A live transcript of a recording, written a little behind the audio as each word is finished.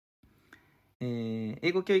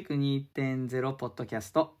英語教育 2.0 ポッドキャ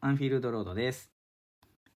ストアンフィールドロードです。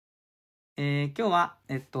今日は、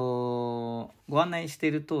ご案内して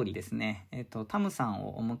いる通りですね、タムさん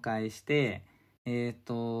をお迎えして、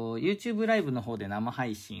YouTube ライブの方で生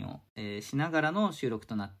配信を、しながらの収録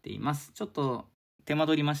となっています。ちょっと手間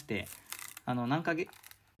取りまして、何ヶ月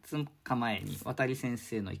か前に渡先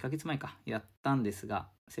生の1ヶ月前かやったんですが、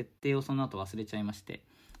設定をその後忘れちゃいまして、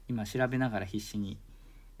今調べながら必死に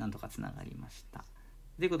なんとかつながりました。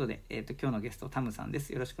ということで、今日のゲストタムさんで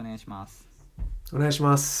す。よろしくお願いします。お願いし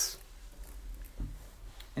ます。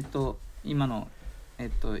今の、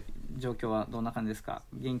状況はどんな感じですか？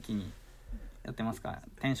元気にやってますか？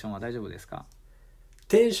テンションは大丈夫ですか？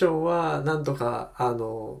テンションはなんとか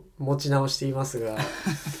持ち直していますが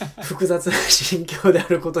複雑な心境であ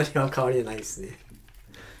ることには変わりないですね。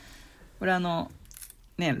これ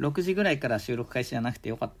6時ぐらいから収録開始じゃなくて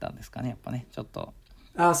よかったんですかね？やっぱね、ちょっと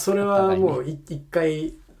それはもう一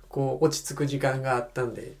回こう落ち着く時間があった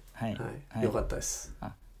んで、はいよかったです。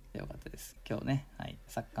よかったです。今日ね、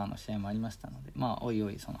サッカーの試合もありましたので、おい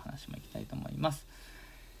おいその話もいきたいと思います。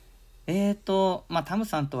タム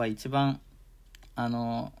さんとは一番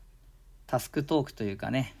タスクトークという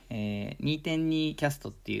かね、2.2 キャスト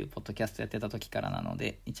っていうポッドキャストやってた時からなの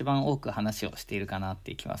で、一番多く話をしているかなっ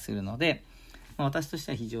ていう気はするので、私とし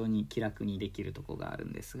ては非常に気楽にできるところがある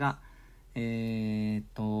んですが、ニュ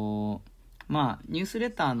ース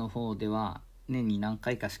レターの方では年に何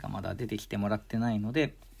回かしかまだ出てきてもらってないの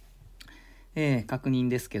で、確認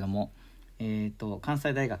ですけども、関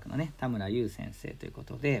西大学のね田村優先生というこ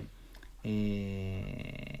とで、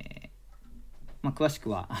詳しく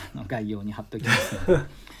は概要に貼っておきます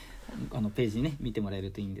のでページね見てもらえ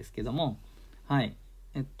るといいんですけども、こ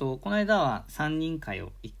の間は3人会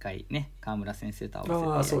を1回ね川村先生と合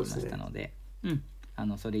わせてやりましたので、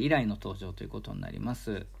それ以来の登場ということになりま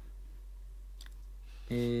す。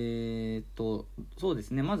そうで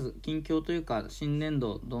すね、まず近況というか新年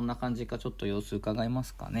度どんな感じかちょっと様子伺いま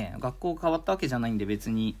すかね。学校変わったわけじゃないんで別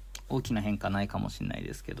に大きな変化ないかもしれない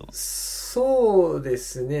ですけど。そうで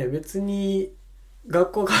すね、別に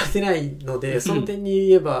学校変わってないのでその点に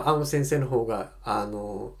言えば青野先生の方が環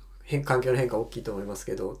境の変化大きいと思います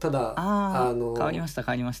けど、ただ変わりま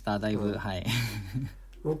しただいぶ、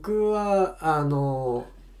僕は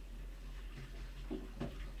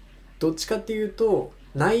どっちかっていうと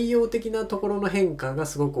内容的なところの変化が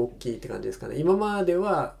すごく大きいって感じですかね。今まで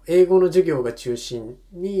は英語の授業が中心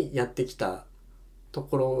にやってきたと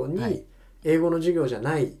ころに、英語の授業じゃ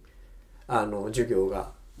ない授業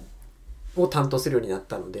を担当するようになっ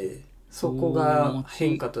たので、そこが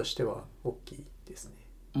変化としては大きいですね。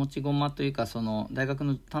持ち駒というかその大学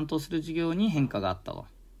の担当する授業に変化があったと。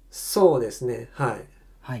そうですね、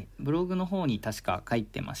ブログの方に確か書い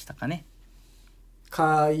てましたかね。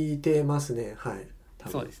書いてますね。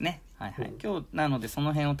そうですね。今日なのでそ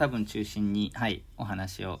の辺を多分中心に、お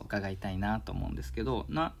話を伺いたいなと思うんですけど、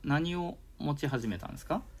何を持ち始めたんです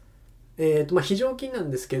か？非常勤なん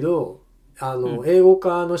ですけど英語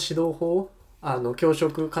科の指導法教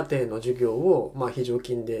職課程の授業を、非常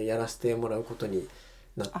勤でやらせてもらうことに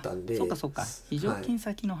なったんで。そうか非常勤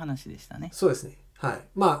先の話でしたね。そうですね。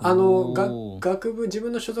学部自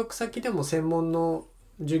分の所属先でも専門の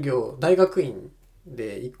授業大学院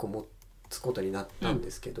で1個持つことになったん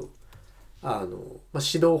ですけど、指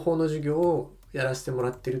導法の授業をやらせても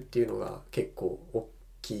らってるっていうのが結構大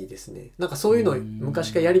きいですね。なんかそういうのを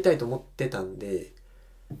昔からやりたいと思ってたんで、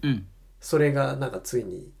それがなんかつい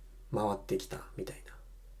に回ってきたみたい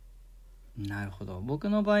な。なるほど。僕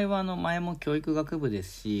の場合は前も教育学部で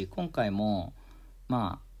すし、今回も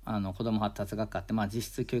子ども発達学科って、実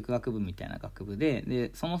質教育学部みたいな学部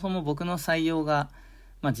でそもそも僕の採用が、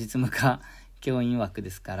実務科教員枠で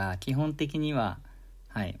すから、基本的には、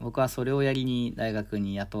僕はそれをやりに大学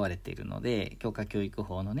に雇われているので、教科教育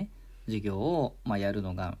法のね授業を、やる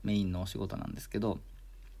のがメインのお仕事なんですけど、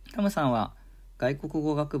タムさんは外国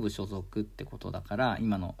語学部所属ってことだから、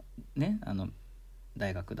今のね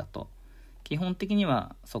大学だと基本的に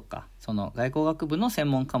はその外国語学部の専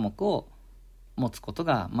門科目を持つこと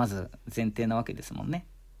がまず前提なわけですもんね。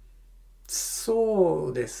そ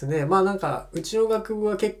うですね。なんかうちの学部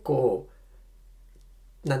は結構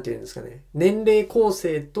なんていうんですかね、年齢構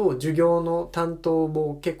成と授業の担当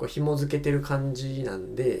も結構紐付けてる感じな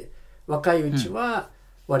んで、若いうちは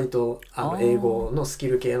割と英語のスキ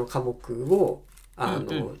ル系の科目を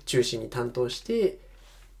中心に担当して、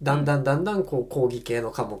だんだんこう講義系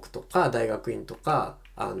の科目とか大学院とか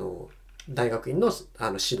大学院の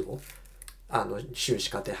指導修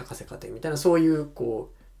士課程博士課程みたいな、そういう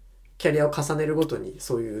こうキャリアを重ねるごとに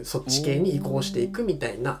そういうそっち系に移行していくみた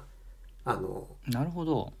いななるほ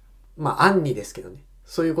ど。まあ暗にですけどね、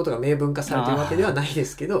そういうことが明文化されてるわけではないで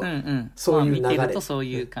すけど、うんうん、そういう流れ、まあ見てるとそう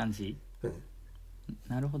いう感じ、うん、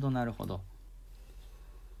なるほどなるほど。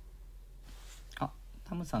あ、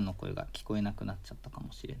タムさんの声が聞こえなくなっちゃったか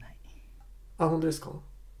もしれない。あ、本当ですか？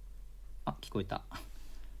あ、聞こえた。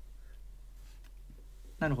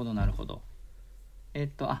なるほどなるほど。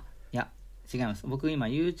あ、いや違います。僕今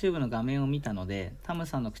YouTube の画面を見たので、タム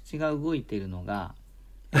さんの口が動いているのが、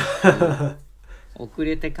遅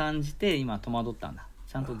れて感じて今戸惑ったんだ。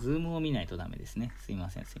ちゃんとズームを見ないとダメですね。すい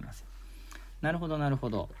ませんすいません。なるほどなるほ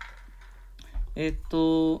ど。じ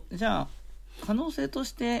ゃあ可能性と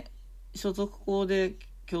して所属校で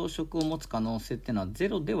教職を持つ可能性ってのはゼ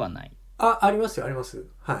ロではない。ありますよ、あります。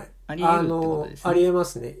はい。あり得るってことですね。ありえま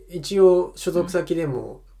すね。一応所属先で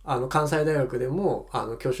も、関西大学でも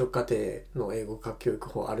教職課程の英語科教育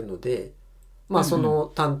法あるので、まあそ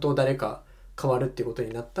の担当誰か変わるっていうこと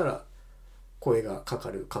になったら声がか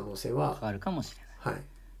かる可能性は変わるかもしれない。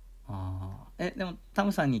はい。でもタ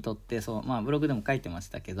ムさんにとってそう、まあ、ブログでも書いてまし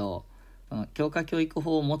たけど、その教科教育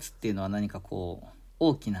法を持つっていうのは何かこう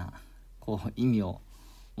大きなこう意味を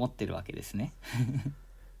持ってるわけですね。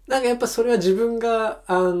なんかやっぱそれは自分が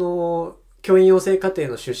教員養成課程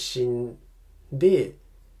の出身で、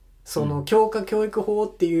その教科教育法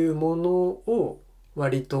っていうものを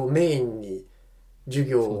割とメインに授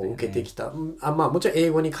業を受けてきた、まあもちろん英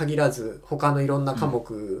語に限らず他のいろんな科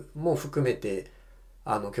目も含めて、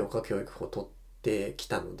教科教育法を取ってき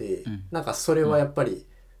たので、なんかそれはやっぱり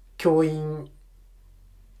教員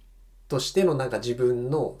としてのなんか自分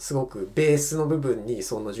のすごくベースの部分に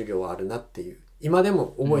その授業はあるなっていう、今で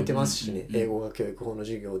も覚えてますしね、英語が教育法の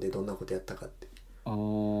授業でどんなことやったかって。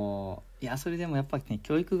いやそれでもやっぱりね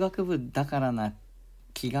教育学部だからな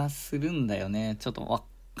気がするんだよね。ちょっとわ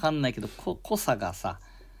かんないけど濃さがさ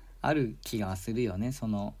ある気がするよね。そ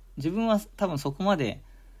の自分は多分そこまで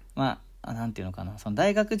まあなんていうのかな、その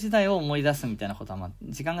大学時代を思い出すみたいなことは、まあ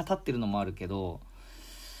時間が経ってるのもあるけど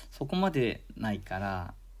そこまでないか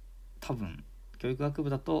ら、多分教育学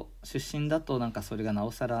部だと出身だとなんかそれがな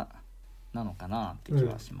おさらなのかなって気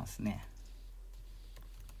はしますね。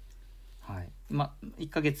はい、1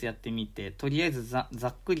ヶ月やってみてとりあえずざ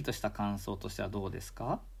っくりとした感想としてはどうです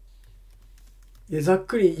か？いやざっ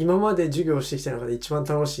くり今まで授業してきた中で一番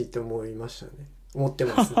楽しいって思いましたね。思って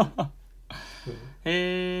ますね。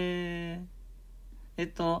指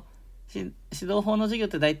導法の授業っ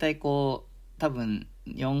て大体こう多分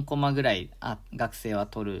4コマぐらい学生は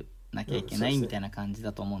取るなきゃいけないみたいな感じ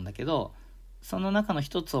だと思うんだけど、その中の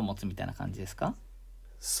一つを持つみたいな感じですか？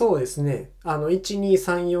そうですね。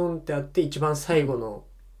1234ってあって一番最後の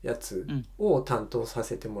やつを担当さ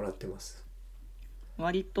せてもらってます。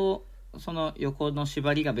割とその横の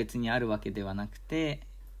縛りが別にあるわけではなくて、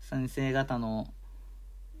先生方の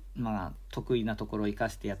得意なところを生か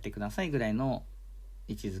してやってくださいぐらいの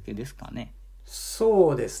位置づけですかね。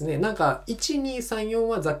そうですね。なんか1234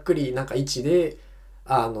はざっくりなんか1で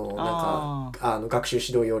なんか学習指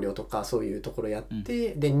導要領とかそういうところやっ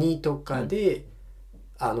て、で2とかで、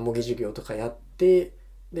模擬授業とかやって、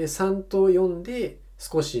で3と4で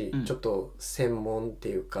少しちょっと専門って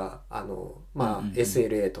いうか、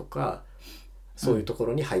SLA とかそういうとこ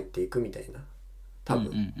ろに入っていくみたいな、多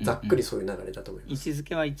分ざっくりそういう流れだと思います。位置づ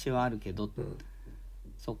けは一応あるけど、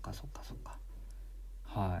そっかそっかそっか。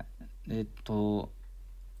はい。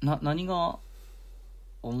何が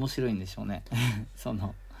面白いんでしょうね。そ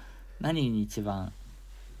の何に一番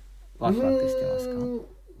ワクワクしてますか？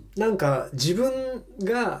なんか自分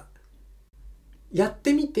がやっ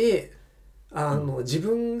てみて自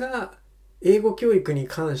分が英語教育に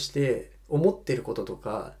関して思ってることと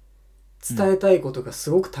か伝えたいことが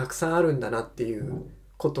すごくたくさんあるんだなっていう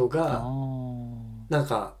ことがなん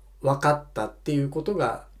か分かったっていうこと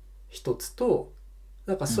が一つと、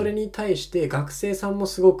なんかそれに対して学生さんも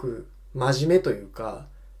すごく真面目というか、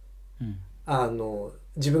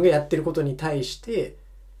自分がやってることに対して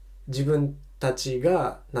自分たち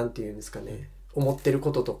がなんていうんですかね、思ってる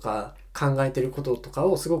こととか考えてることとか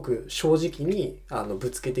をすごく正直に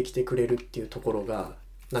ぶつけてきてくれるっていうところが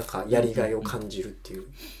なんかやりがいを感じるっていう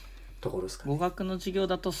ところですかね。語学の授業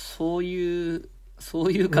だとそういう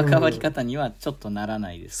関わり方にはちょっとなら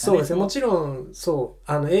ないですかね。そうですね。もちろんそ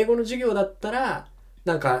う英語の授業だったら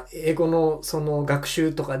なんか英語のその学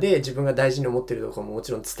習とかで自分が大事に思ってるところもも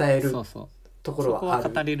ちろん伝えるところはある。そ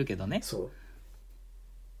こは語れるけどね。そ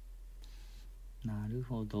う。なる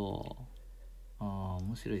ほど。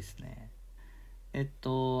面白いですね。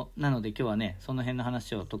なので今日はねその辺の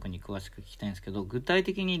話を特に詳しく聞きたいんですけど、具体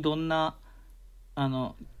的にどんな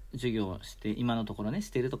授業をして今のところねし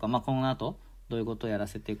ているとか、この後どういうことをやら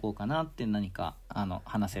せていこうかなって何か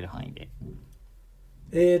話せる範囲で。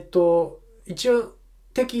一応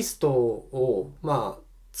テキストを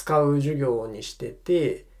使う授業にして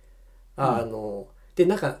て、で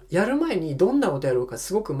なんかやる前にどんなことやろうか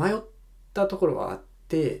すごく迷ったところがあっ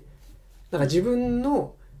て、なんか自分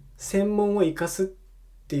の専門を生かすっ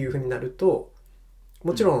ていう風になると、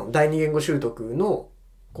もちろん第二言語習得の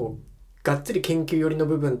こうがっつり研究寄りの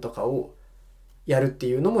部分とかをやるって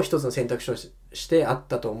いうのも一つの選択肢としてあっ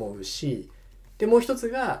たと思うし、でもう一つ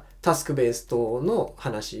がタスクベースとの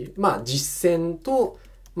話、実践と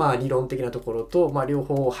理論的なところと、両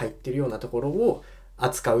方入ってるようなところを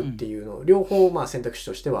扱うっていうのを両方選択肢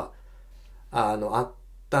としてはあっ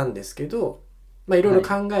たんですけど、いろいろ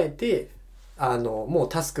考えて、もう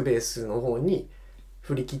タスクベースの方に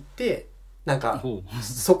振り切って、なんか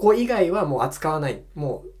そこ以外はもう扱わない、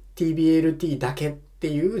もう TBLT だけっ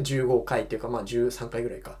ていう15回っていうか13回ぐ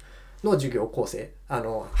らいかの授業構成、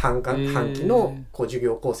半期のこう授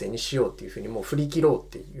業構成にしようっていうふうにもう振り切ろうっ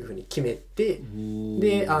ていうふうに決めて、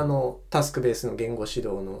でタスクベースの言語指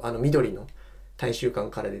導の緑の大衆館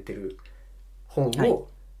から出てる本を、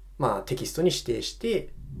テキストに指定して、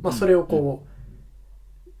それをこう、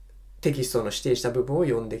テキストの指定した部分を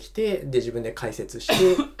読んできて、で自分で解説して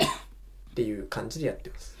っていう感じでやって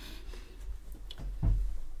ます。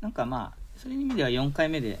なんかそういう意味では4回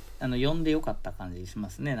目で読んでよかった感じしま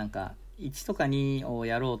すね。なんか1とか2を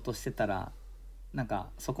やろうとしてたらなんか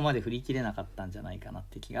そこまで振り切れなかったんじゃないかなっ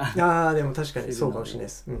て気がでも確かにそうかもしれないで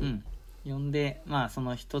す。読んでそ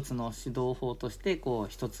の一つの指導法としてこう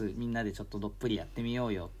一つみんなでちょっとどっぷりやってみよ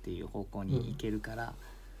うよっていう方向に行けるから、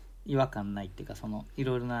違和感ないっていうか、そのい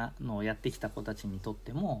ろいろなのをやってきた子たちにとっ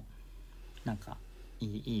てもなんかい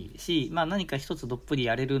いし、何か一つどっぷり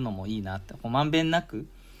やれるのもいいなって、まんべんなく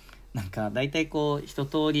なんか大体こう一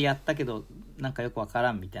通りやったけどなんかよくわか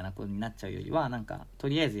らんみたいなことになっちゃうよりは、なんかと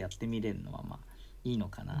りあえずやってみれるのはいいの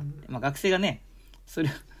かなって、学生がねそ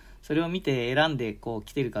れを見て選んでこう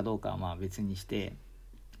来てるかどうかは別にして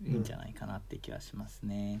いいんじゃないかなって気はします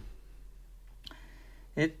ね。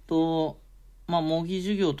模擬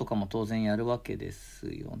授業とかも当然やるわけです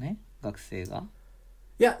よね、学生が。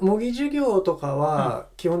いや、模擬授業とかは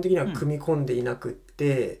基本的には組み込んでいなくっ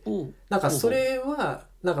て、なんかそれは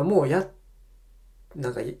なんかもうな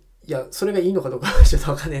んかいやそれがいいのかどうかはちょっ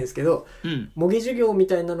と分かんないんですけど、模擬授業み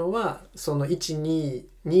たいなのはその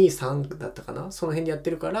1,2,2,3だったかな、その辺でやって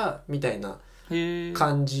るからみたいな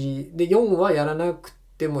感じで、4はやらなく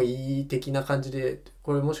てもいい的な感じで、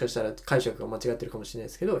これもしかしたら解釈が間違ってるかもしれない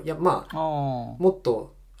ですけど、いやもっ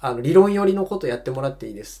と理論寄りのことやってもらって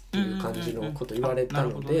いいですっていう感じのこと言われた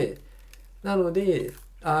ので、なので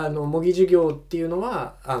模擬授業っていうの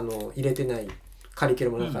は入れてない、カリキ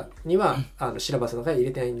ュラムの中には、シラバスの中に入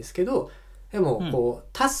れてないんですけど、でもこう、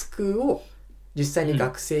タスクを実際に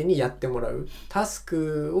学生にやってもらう、タス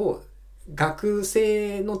クを学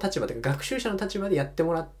生の立場で学習者の立場でやって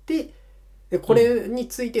もらって、でこれに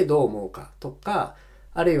ついてどう思うかとか、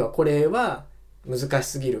あるいはこれは難し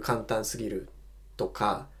すぎる簡単すぎると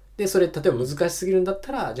かで、それ例えば難しすぎるんだっ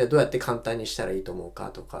たらじゃあどうやって簡単にしたらいいと思うか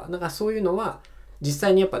とか、なんかそういうのは実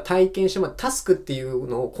際にやっぱ体験してもタスクっていう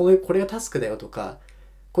のをこれがタスクだよとか、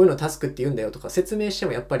こういうのをタスクって言うんだよとか説明して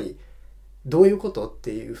もやっぱりどういうことっ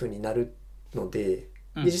ていう風になるので、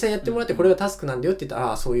実際やってもらってこれがタスクなんだよって言った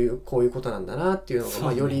ら、こういうことなんだなっていうの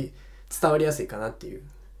がより伝わりやすいかなっていう。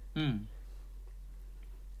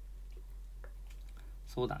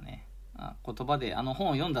そうだね。言葉で本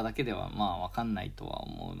を読んだだけでは分かんないとは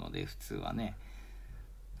思うので、普通はね。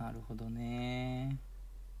なるほどね。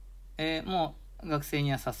もう学生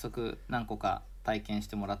には早速何個か体験し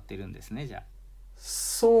てもらってるんですね、じゃあ。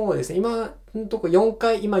そうですね、今のとこ4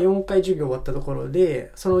回授業終わったところ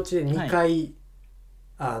で、そのうちで2回、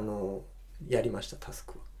やりました、タス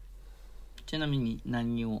クは。ちなみに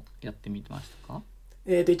何をやってみてましたか？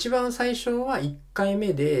一番最初は1回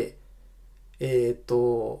目でThe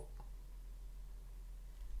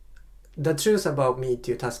Truth About Me っ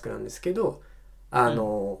ていうタスクなんですけど、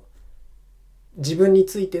自分に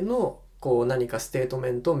ついてのこう何かステート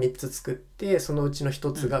メントを3つ作って、そのうちの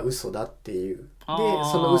1つが嘘だっていう、で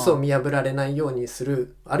その嘘を見破られないようにす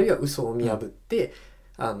る、あるいは嘘を見破って、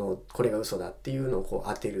これが嘘だっていうのをこう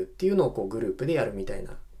当てるっていうのをこうグループでやるみたい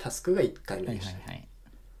なタスクが1回目でした。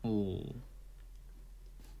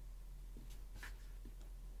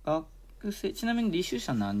学生、ちなみに履修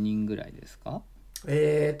者何人ぐらいですか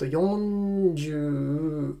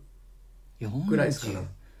？40ぐらいですかな。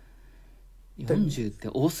40って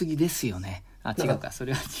多すぎですよね。違うか、そ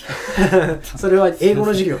れは違うそれは英語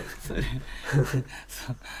の授業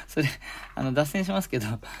それ脱線しますけど、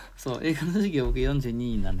そう英語の授業僕42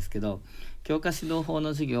人なんですけど、教科指導法の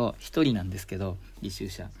授業1人なんですけど、履修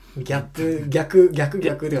者逆って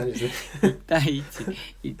感じですね。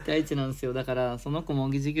1対1なんですよ。だからその子模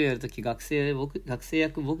擬授業やるとき学生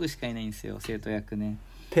役僕しかいないんですよ、生徒役ね。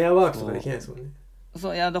ペアワークとかできないですもんね。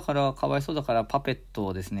そういや、だからかわいそうだからパペット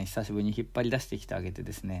をですね久しぶりに引っ張り出してきてあげて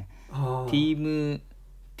ですね、ティ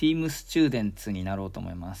ームスチューデンツになろうと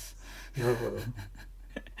思います。なるほど。い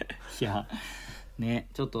やね、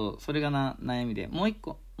ちょっとそれが悩みで、もう一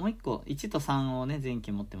個1と3をね前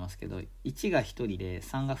期持ってますけど、1が1人で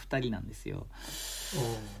3が2人なんですよ。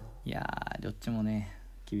いやどっちもね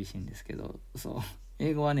厳しいんですけど、そう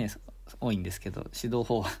英語はね多いんですけど指導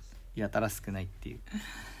法はやたら少ないっていう、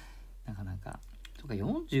なかなかとか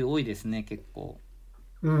40多いですね結構。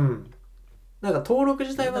なんか登録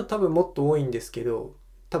自体は多分もっと多いんですけど、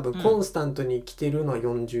多分コンスタントに来てるのは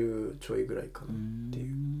40ちょいぐらいかなって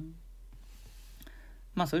いう。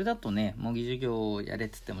まあそれだとね模擬授業をやれっ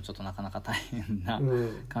つってもちょっとなかなか大変な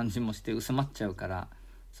感じもして薄まっちゃうから、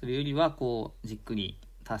それよりはこうじっくり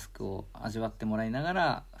タスクを味わってもらいなが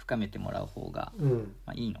ら深めてもらう方が、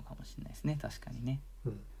まあ、いいのかもしれないですね。確かにね、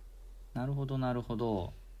なるほど。も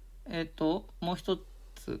う一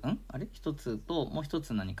つ一つともう一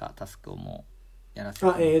つ何かタスクをもうやらせて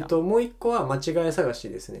みた。もう一個は間違い探し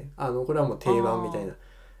ですね。これはもう定番みたいな。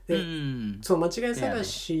で、その間違い探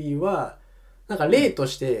しはなんか例と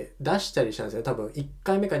して出したりしたんですよ。多分1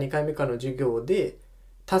回目か2回目かの授業で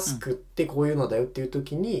タスクってこういうのだよっていう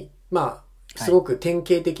時に、まあすごく典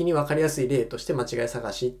型的に分かりやすい例として間違い探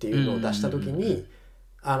しっていうのを出した時に、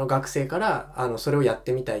学生からそれをやっ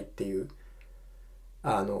てみたいっていう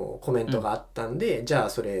コメントがあったんで、じゃあ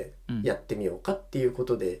それやってみようかっていうこ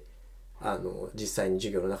とで、実際に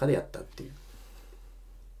授業の中でやったっていう。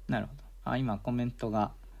なるほど。今コメント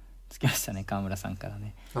がつきましたね、川村さんから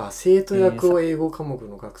ね。生徒役を英語科目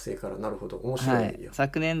の学生から、なるほど、面白い。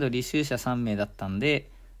昨年度履修者3名だったんで、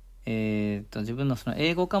自分のその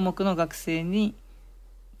英語科目の学生に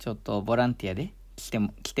ちょっとボランティアで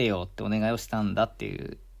来てよってお願いをしたんだってい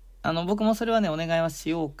う、僕もそれはねお願いは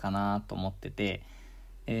しようかなと思ってて、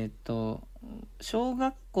小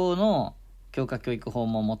学校の教科教育法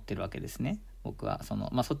も持ってるわけですね。僕はそ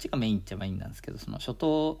っちがメインっちゃメインなんですけど、その初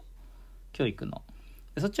等教育の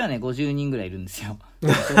そっちはね50人ぐらいいるんですよ。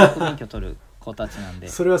小学免許取る子たちなんで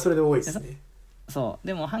それはそれで多いですね。そう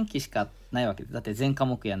でも半期しかないわけで、だって全科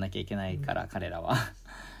目やんなきゃいけないから、彼らは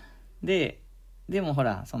でもほ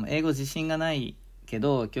らその英語自信がないけ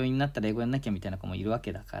ど教員になったら英語やんなきゃみたいな子もいるわ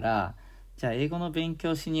けだから、じゃあ英語の勉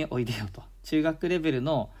強しにおいでよと、中学レベル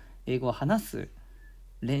の英語を話す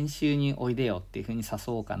練習においでよっていう風に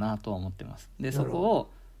誘おうかなとは思ってます。でそこ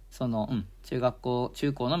を中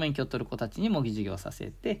高の免許を取る子たちに模擬授業さ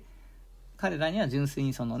せて、彼らには純粋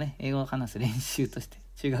にそのね英語を話す練習として、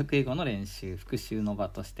中学英語の練習復習の場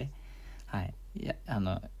として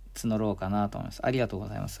募ろうかなと思います。ありがとうご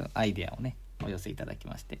ざいます。アイデアをねお寄せいただき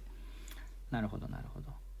まして。なるほど。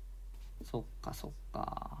そっ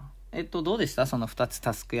か。どうでした？その2つ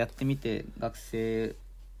タスクやってみて、学生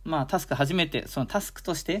タスク初めて、そのタスク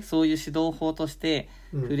としてそういう指導法として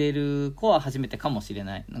触れる子は初めてかもしれ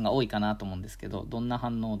ないのが多いかなと思うんですけど、どんな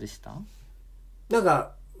反応でした？なん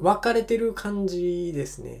か分かれてる感じで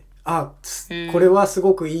すね。これはす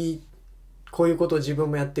ごくいい、こういうことを自分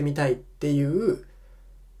もやってみたいっていう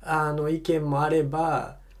意見もあれ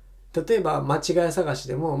ば、例えば間違い探し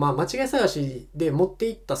でも、間違い探しで持って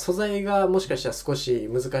いった素材がもしかしたら少し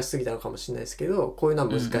難しすぎたのかもしれないですけど、こういうの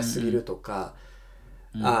は難しすぎるとか、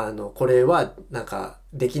これはなんか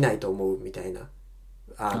できないと思うみたいな、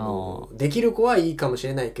できる子はいいかもし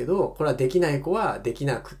れないけど、これはできない子はでき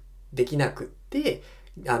なくって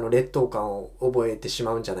劣等感を覚えてし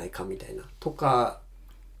まうんじゃないかみたいなとか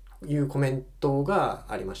いうコメントが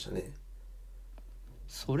ありましたね。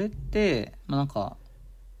それってなんか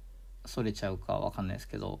それちゃうかわかんないです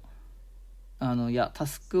けど、いやタ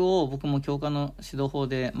スクを僕も教科の指導法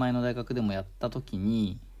で前の大学でもやった時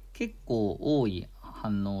に結構多い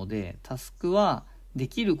反応で、タスクはで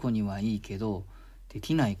きる子にはいいけどで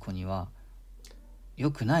きない子には良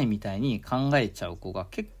くないみたいに考えちゃう子が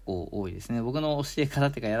結構多いですね。僕の教え方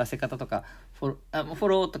っていうかやらせ方とかフォ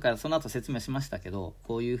ローとかその後説明しましたけど、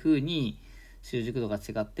こういう風に習熟度が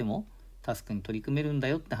違ってもタスクに取り組めるんだ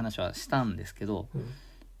よって話はしたんですけど、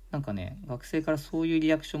なんかね学生からそういう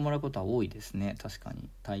リアクションもらうことは多いですね。確かに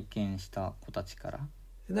体験した子たちから。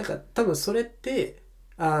なんか多分それって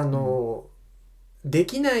で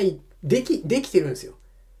きてるんですよ。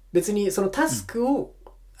別にそのタスクを、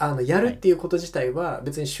やるっていうこと自体は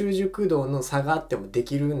別に習熟度の差があってもで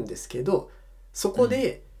きるんですけど、そこ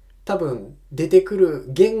で多分出てくる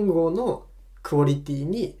言語のクオリティ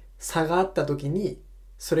に差があった時に、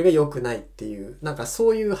それが良くないっていう、なんかそ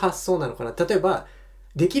ういう発想なのかな。例えば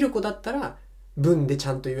できる子だったら文でち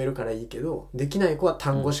ゃんと言えるからいいけど、できない子は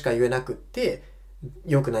単語しか言えなくって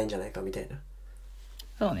良くないんじゃないかみたいな。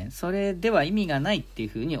そうね、それでは意味がないっていう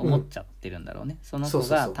ふうに思っちゃってるんだろうね、その子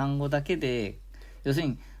が単語だけで、要する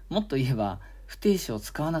にもっと言えば不定詞を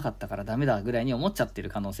使わなかったからダメだぐらいに思っちゃって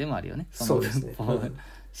る可能性もあるよね、その文法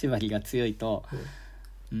縛りが強いと、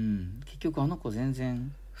結局あの子全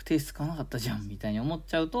然不定詞使わなかったじゃんみたいに思っ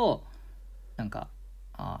ちゃうと、なんか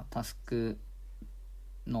タスク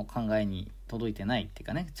の考えに届いてないっていう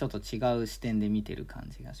かね、ちょっと違う視点で見てる感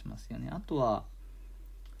じがしますよね。あとは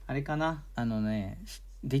あれかな、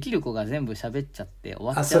できる子が全部喋っちゃって終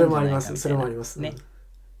わっちゃうんじゃないかみたいな、それもありますね、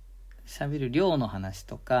喋る量の話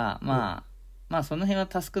とか、まあその辺は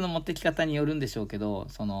タスクの持ってき方によるんでしょうけど、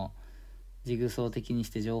そのジグソー的にし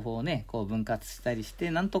て情報をねこう分割したりし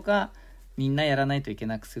て、なんとかみんなやらないといけ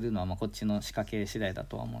なくするのは、こっちの仕掛け次第だ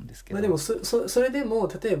とは思うんですけど、でもそれでも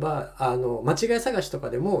例えば間違い探しと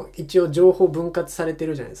かでも一応情報分割されて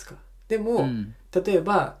るじゃないですか。でも、例え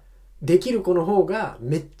ばできる子の方が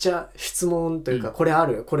めっちゃ質問というか、これあ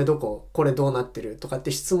る？これどこ？これどうなってる？とかって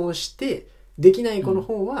質問して、できない子の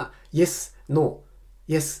方は、Yes, No,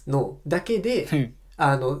 Yes, No だけで、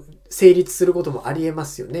成立することもありえま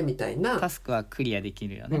すよね、みたいな。タスクはクリアでき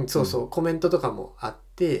るよね。そうそう、コメントとかもあっ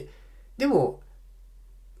て、でも、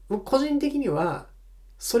僕個人的には、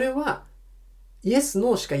それは、Yes,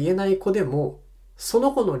 No しか言えない子でも、そ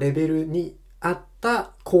の子のレベルに合っ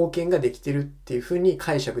た貢献ができてるっていう風に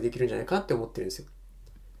解釈できるんじゃないかって思ってるんですよ。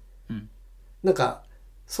なんか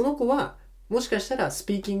その子はもしかしたらス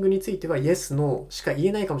ピーキングについては Yes, No しか言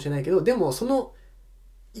えないかもしれないけど、でもその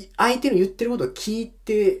相手の言ってることを聞い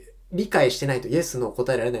て理解してないと Yes, No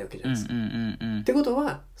答えられないわけじゃないですか。ってこと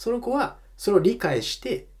はその子はそれを理解し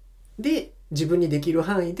て、で自分にできる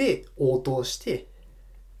範囲で応答して、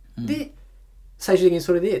で最終的に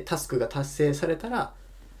それでタスクが達成されたら、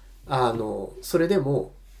それで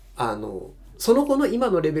もその子の今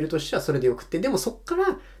のレベルとしてはそれでよくて、でもそっか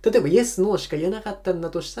ら例えば Yes, No しか言えなかったんだ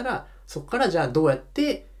としたら、そっからじゃあどうやっ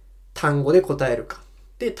て単語で答えるか、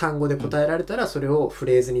で単語で答えられたらそれをフ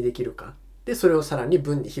レーズにできるか、でそれをさらに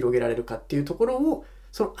文に広げられるかっていうところを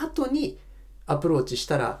その後にアプローチし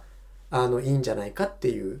たらいいんじゃないかって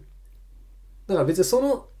いう。だから別にそ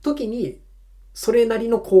の時にそれなり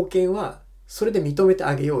の貢献はそれで認めて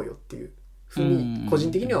あげようよっていうふうに個人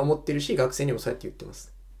的には思ってるし、学生にもそうやって言ってま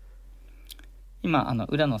す。今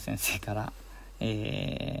浦野先生から、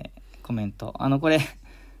コメント、これ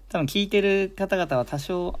多分聞いてる方々は多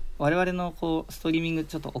少我々のこうストリーミング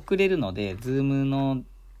ちょっと遅れるので、Zoom の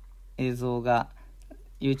映像が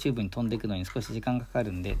YouTube に飛んでいくのに少し時間がかか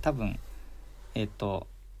るんで、多分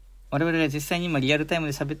我々が実際に今リアルタイム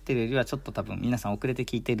で喋ってるよりはちょっと多分皆さん遅れて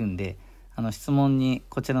聞いてるんで、質問に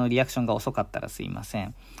こちらのリアクションが遅かったらすいませ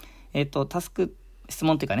ん。タスク、質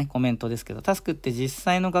問というかねコメントですけど、タスクって実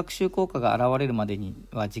際の学習効果が現れるまでに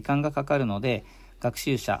は時間がかかるので、学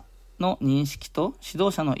習者の認識と指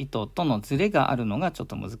導者の意図とのズレがあるのがちょっ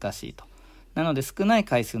と難しいと。なので少ない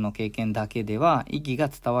回数の経験だけでは意義が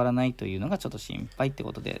伝わらないというのがちょっと心配って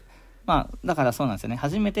ことで、だからそうなんですよね。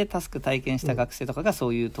初めてタスク体験した学生とかがそ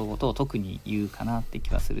ういうことを特に言うかなって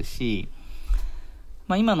気はするし、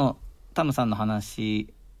今のタムさんの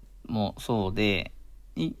話もそうで、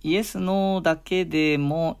イエスノーだけで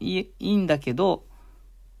もいいんだけど、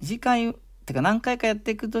次回てか何回かやっ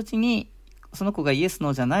ていくときにその子がイエス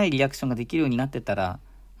ノーじゃないリアクションができるようになってたら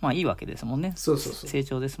いいわけですもんね。成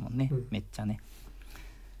長ですもんね、めっちゃね。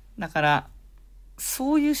だから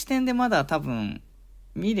そういう視点でまだ多分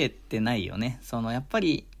見れてないよね。やっぱ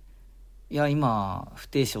りいや今不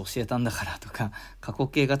定詞教えたんだからとか過去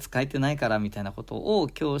形が使えてないからみたいなことを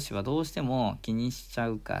教師はどうしても気にしちゃ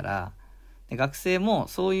うから、で学生も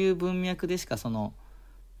そういう文脈でしか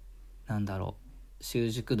習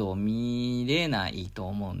熟度を見れないと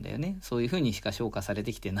思うんだよね。そういうふうにしか評価され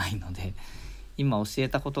てきてないので、今教え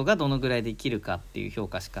たことがどのぐらいできるかっていう評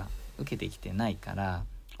価しか受けてきてないから、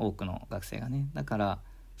多くの学生がね。だから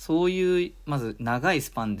そういうまず長い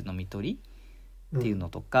スパンでの見取りっていうの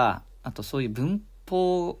とか、あとそういう文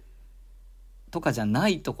法とかじゃな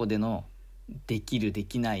いとこでのできるで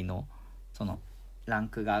きないのラン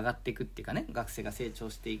クが上がっていくっていうかね、学生が成長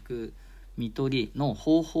していく見取りの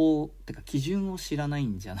方法ってか基準を知らない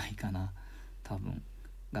んじゃないかな、多分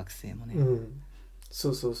学生もね。そ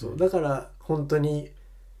うだから本当に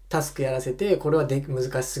タスクやらせてこれは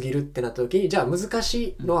難しすぎるってなった時に、じゃあ難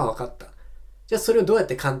しいのは分かった、じゃあそれをどうやっ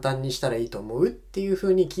て簡単にしたらいいと思うっていう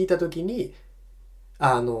風に聞いた時に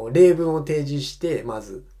例文を提示して、ま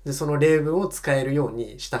ずでその例文を使えるよう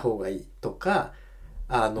にした方がいいとか、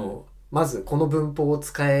まずこの文法を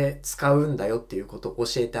使うんだよっていうことを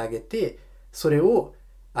教えてあげて、それを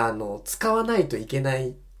使わないといけない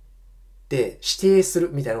って指定す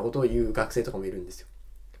るみたいなことを言う学生とかもいるんですよ。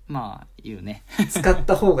まあ言うね使っ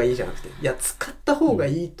た方がいいじゃなくて、いや使った方が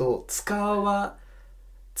いいと使っ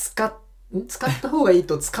た方がいい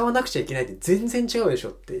と使わなくちゃいけないって全然違うでしょ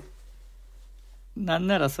って。なん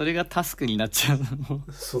ならそれがタスクになっちゃうの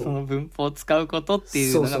その文法を使うことって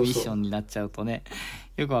いうのがミッションになっちゃうとね、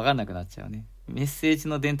よく分かんなくなっちゃうね。メッセージ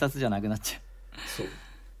の伝達じゃなくなっちゃう。そう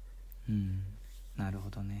なるほ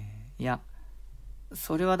どね。いや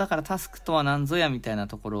それはだからタスクとは何ぞやみたいな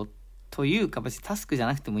ところというか、別にタスクじゃ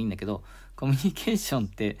なくてもいいんだけど、コミュニケーションっ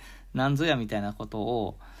て何ぞやみたいなこと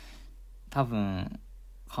を多分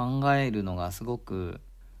考えるのがすごく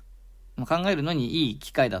考えるのにいい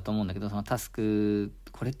機会だと思うんだけど、そのタスク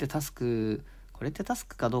これってタスク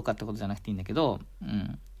かどうかってことじゃなくていいんだけど、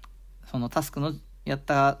そのタスクのやっ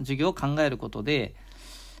た授業を考えることで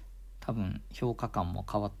多分評価感も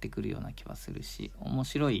変わってくるような気はするし、面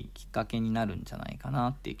白いきっかけになるんじゃないかな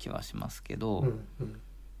っていう気はしますけど、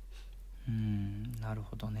なる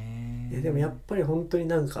ほどね。いやでもやっぱり本当に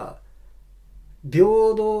なんか平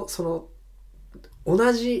等、その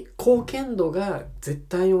同じ貢献度が絶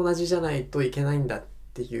対に同じじゃないといけないんだっ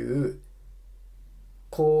ていう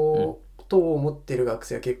ことを思ってる学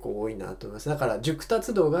生は結構多いなと思います。だから熟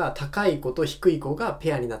達度が高い子と低い子が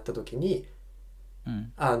ペアになった時に、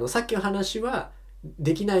さっきの話は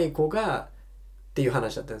できない子がっていう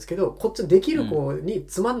話だったんですけど、こっちできる子に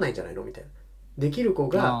つまんないんじゃないのみたいな。できる子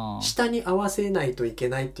が下に合わせないといけ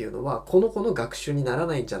ないっていうのはこの子の学習になら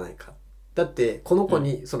ないんじゃないか。だってこの子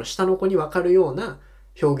に、その下の子に分かるような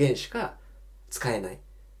表現しか使えないっ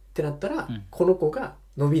てなったら、この子が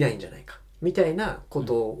伸びないんじゃないかみたいなこ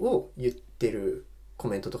とを言ってるコ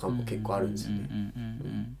メントとかも結構あるんですよね。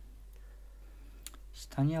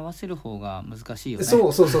下に合わせる方が難しいよね。そうなん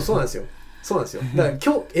ですよ。そうなんですよ。だ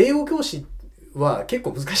から英語教師は結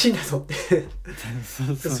構難しいんだぞって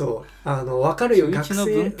そう分かるように、学生の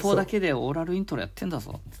文法だけでオーラルイントロやってんだ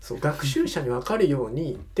ぞ。そう学習者に分かるよう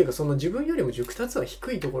にっていうか、その自分よりも熟達は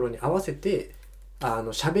低いところに合わせて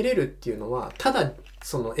喋れるっていうのは、ただ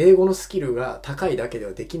その英語のスキルが高いだけで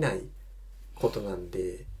はできないことなん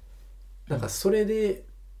で、なんかそれ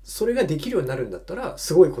ができるようになるんだったら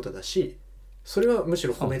すごいことだし、それはむし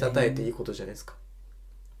ろ褒めたたえていいことじゃないですか。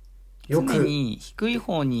常に低い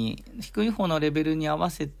方のレベルに合わ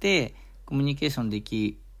せてコミュニケーションって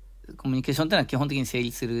いうのは基本的に成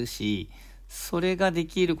立するし、それがで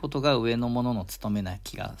きることが上のものの務めな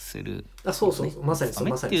気がする、ね、そうまさにそう。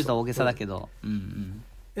務めっていうと大げさだけど、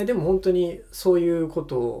でも本当にそういうこ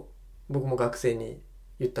とを僕も学生に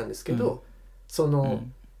言ったんですけど、その、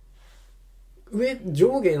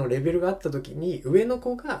上下のレベルがあった時に上の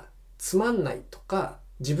子がつまんないとか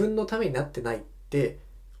自分のためになってないって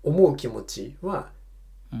思う気持ちは、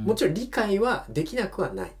もちろん理解はできなく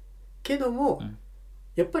はないけども、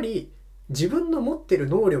やっぱり自分の持ってる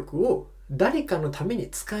能力を誰かのために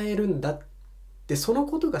使えるんだって、その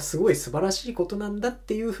ことがすごい素晴らしいことなんだっ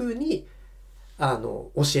ていうふうに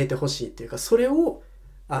教えてほしいっていうか、それを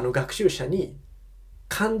学習者に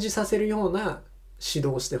感じさせるような指導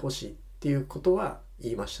をしてほしいっていうことは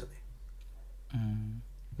言いましたね。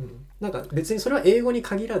なんか別にそれは英語に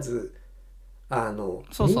限らず人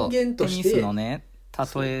間としてテニスのね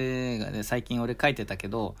例えがね、最近俺書いてたけ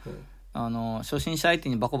ど、初心者相手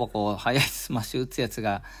にバコバコ速いスマッシュ打つやつ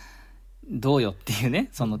がどうよっていうね、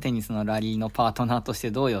そのテニスのラリーのパートナーとし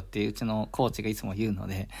てどうよっていううちのコーチがいつも言うの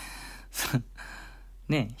で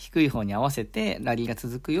ね、低い方に合わせてラリーが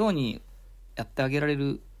続くようにやってあげられ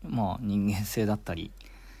る、人間性だったり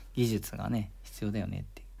技術がね必要だよね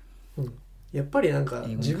って、やっぱりなんか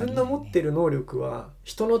自分の持ってる能力は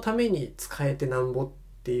人のために使えてなんぼっ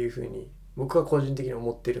ていうふうに僕は個人的に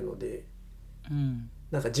思ってるので、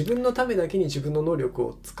なんか自分のためだけに自分の能力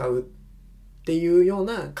を使うっていうよう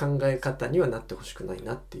な考え方にはなってほしくない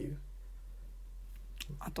なっていう。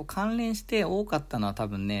あと関連して多かったのは多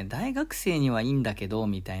分ね、大学生にはいいんだけど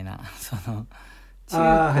みたいな、その中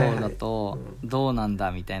高だとどうなん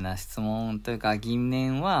だみたいな質問というか疑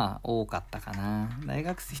念は多かったかな。大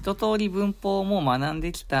学生一通り文法も学ん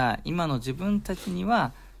できた今の自分たちに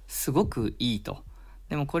はすごくいいと。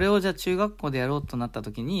でもこれをじゃあ中学校でやろうとなった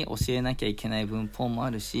時に教えなきゃいけない文法も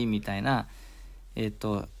あるしみたいな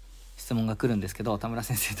質問が来るんですけど、田村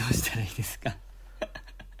先生どうしたらいいですか？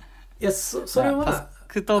いやそれはタス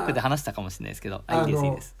クトークで話したかもしれないですけど、いいですい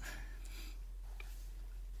いです。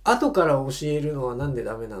後から教えるのはなんで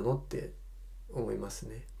ダメなのって思います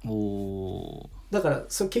ね。だから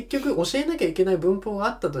結局教えなきゃいけない文法があ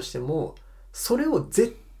ったとしても、それを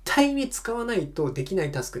絶対に使わないとできな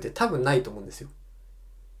いタスクって多分ないと思うんですよ。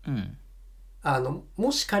うん。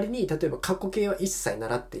もし仮に例えば過去形は一切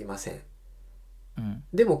習っていません。うん。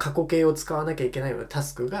でも過去形を使わなきゃいけないようなタ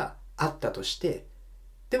スクがあったとして、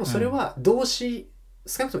でもそれは動詞、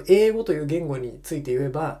少なくとも英語という言語について言え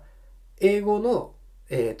ば、英語の、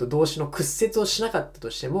動詞の屈折をしなかったと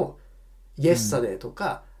しても、yesterday と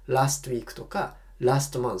か、last week とか、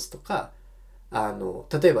last month とか、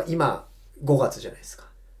例えば今5月じゃないですか。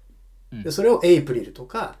でそれを April と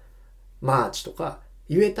か、March とか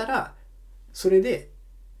言えたら、それで、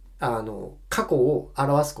過去を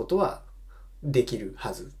表すことはできる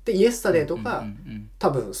はず。で、yesterday とか、多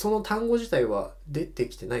分その単語自体は出て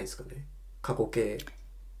きてないんですかね。過去形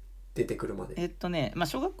出てくるまで。まあ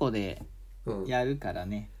小学校でやるから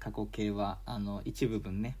ね、過去形は一部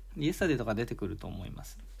分ね、yesterday とか出てくると思いま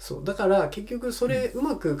す。そうだから結局それう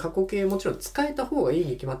まく過去形もちろん使えた方がいい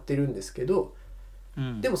に決まってるんですけど、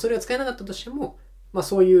でもそれは使えなかったとしても、まあ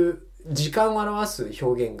そういう時間を表す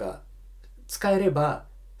表現が使えれば、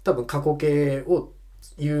多分過去形を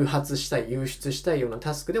誘出したいような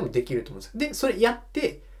タスクでもできると思うんです。でそれやっ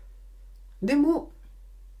て、でも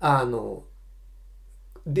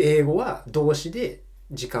英語は動詞で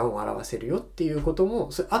時間を表せるよっていうこと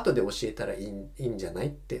も、それ後で教えたらいいんじゃないっ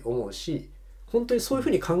て思うし、本当にそういうふう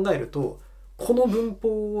に考えると、この文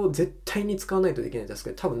法を絶対に使わないとできないタスク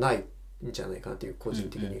って多分ないんじゃないかなっていう個人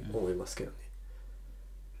的に思いますけどね。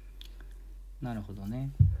なるほど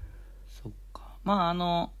ね。そっか。ま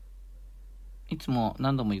あいつも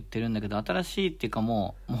何度も言ってるんだけど、新しいっていうか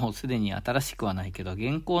もうすでに新しくはないけど、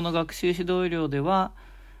現行の学習指導要領では、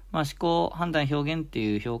まあ、思考判断表現って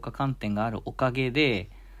いう評価観点があるおかげで、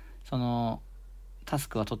そのタス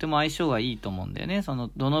クはとても相性がいいと思うんだよね。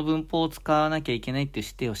どの文法を使わなきゃいけないっていう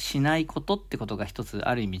指定をしないことってことが一つ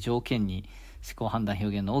ある意味条件に、思考判断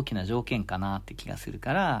表現の大きな条件かなって気がする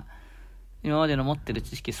から、今までの持ってる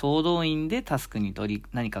知識総動員でタスクに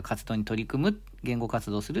何か活動に取り組む、言語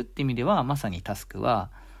活動するって意味では、まさにタスクは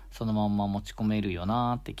そのまんま持ち込めるよ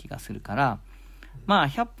なって気がするから、まあ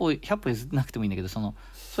100歩譲ってなくてもいいんだけど、そう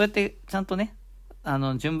やってちゃんとね、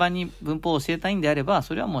順番に文法を教えたいんであれば、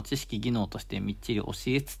それはもう知識技能としてみっちり教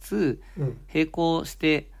えつつ、並行し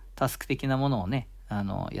てタスク的なものをね、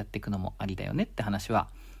やっていくのもありだよねって話は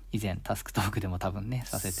以前タスクトークでも多分ね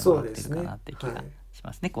させてもらってるかなって気がし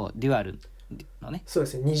ますね。こうデュアルのね。そうで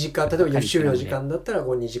すね。2時間、例えば週4時間だったら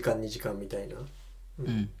こう2時間2時間みたいな。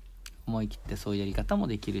思い切ってそういうやり方も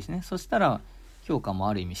できるしね。そしたら評価も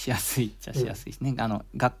ある意味しやすいっちゃしやすいですね。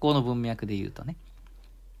学校の文脈で言うとね。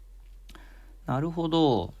なるほ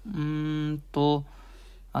ど。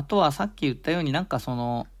あとはさっき言ったように、なんか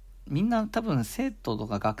みんな多分生徒と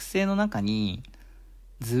か学生の中に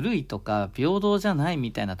ずるいとか平等じゃない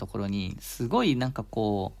みたいなところにすごいなんか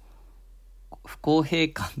こう不公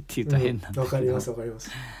平感っていうと変なんだけど、わかりますわかります。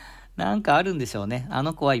なんかあるんでしょうね。あ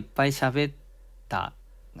の子はいっぱい喋った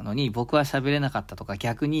のに僕は喋れなかったとか、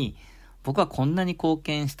逆に僕はこんなに貢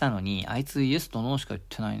献したのにあいつイエスとノーしか言っ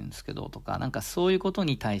てないんですけどとか、なんかそういうこと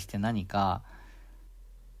に対して何か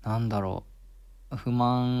なんだろう、不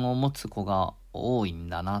満を持つ子が多いん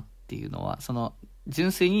だなっていうのは、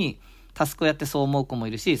純粋にタスクをやってそう思う子も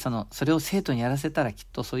いるし、それを生徒にやらせたらきっ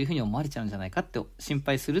とそういうふうに思われちゃうんじゃないかって心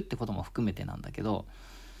配するってことも含めてなんだけど、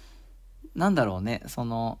なんだろうね、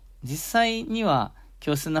実際には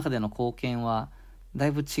教室の中での貢献はだ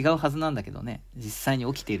いぶ違うはずなんだけどね、実際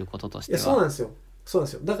に起きていることとしては。そうなんですよ。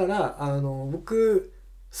だから僕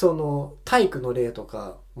体育の例と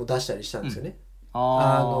かも出したりしたんですよね。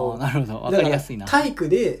なるほど、分かりやすいな。体育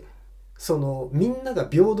でみんなが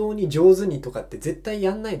平等に上手にとかって絶対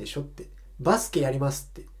やんないでしょって。バスケやります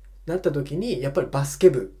ってなった時に、やっぱりバスケ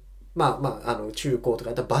部、中高と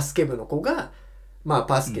かやったらバスケ部の子が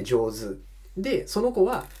バスケ上手、でその子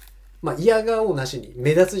は嫌顔なしに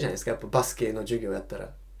目立つじゃないですか、やっぱバスケの授業やったら。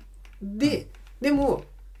でも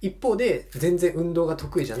一方で全然運動が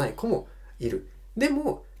得意じゃない子もいる。で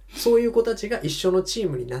もそういう子たちが一緒のチー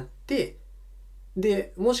ムになって、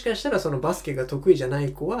でもしかしたらバスケが得意じゃな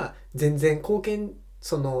い子は全然貢献、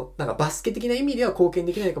なんかバスケ的な意味では貢献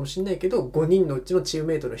できないかもしれないけど、5人のうちのチーム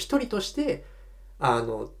メイトの一人として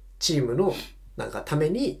チームのなんかため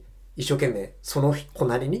に一生懸命、その子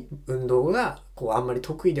なりに運動があんまり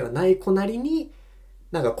得意ではない子なりに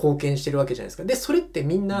なんか貢献してるわけじゃないですか。でそれって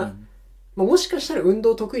みんな、もしかしたら運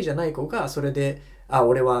動得意じゃない子がそれで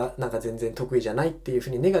俺はなんか全然得意じゃないっていうふう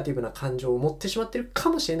にネガティブな感情を持ってしまってるか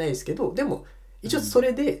もしれないですけど、でも一応そ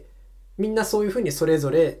れでみんなそういうふうにそれぞ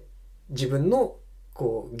れ自分の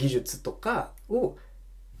技術とかを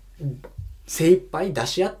精一杯出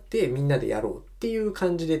し合ってみんなでやろうっていう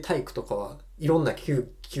感じで、体育とかはいろんな球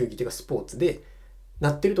技というかスポーツで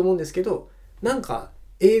なってると思うんですけど、なんか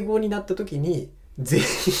英語になった時に全員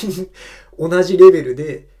同じレベル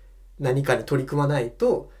で何かに取り組まない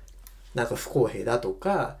となんか不公平だと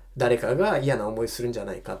か誰かが嫌な思いするんじゃ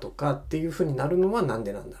ないかとかっていう風になるのはなん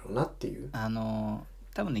でなんだろうなっていう。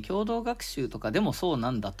多分ね共同学習とかでもそう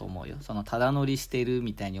なんだと思うよ。そのただ乗りしてる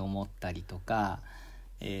みたいに思ったりとか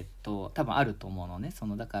多分あると思うのね。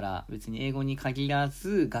だから別に英語に限ら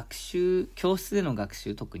ず教室での学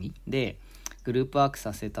習特にでグループワーク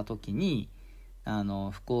させた時に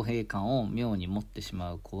不公平感を妙に持ってし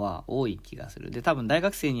まう子は多い気がする。で多分大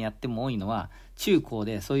学生にやっても多いのは中高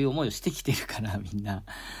でそういう思いをしてきてるからみんな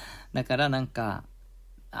だからなんか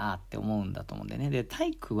って思うんだと思うんだよね。で体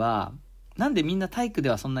育はなんでみんな体育で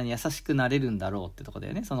はそんなに優しくなれるんだろうってとこだ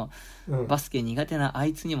よね。バスケ苦手なあ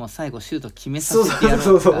いつにも最後シュート決めさせてや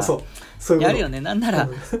ろうとかやるよね。なんなら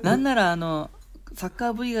サッ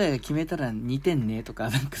カー部以外が決めたら2点ねとか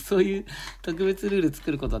なんかそういう特別ルール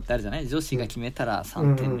作ることってあるじゃない。女子が決めたら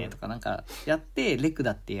3点ねとかなんかやってレク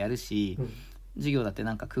だってやるし、授業だって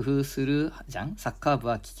なんか工夫するじゃん。サッカー部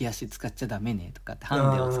は利き足使っちゃダメねとかって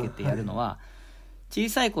ハンデをつけてやるのは小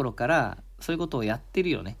さい頃からそういうことをやってる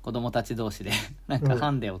よね、子供たち同士でなんかハ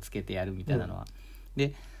ンデをつけてやるみたいなのは、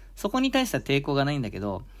でそこに対しては抵抗がないんだけ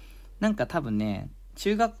ど、なんか多分ね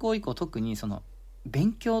中学校以降特に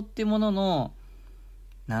勉強っていうものの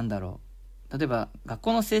なんだろう、例えば学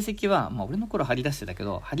校の成績は、俺の頃張り出してたけ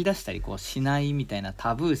ど張り出したりしないみたいな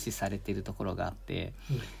タブー視されてるところがあって、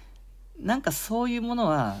なんかそういうもの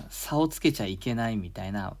は差をつけちゃいけないみた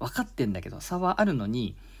いな、分かってんだけど差はあるの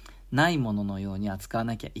にないもののように扱わ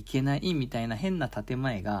なきゃいけないみたいな変な建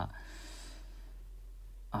前が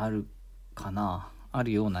ある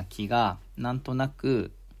ような気がなんとな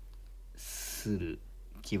くする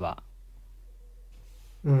気は。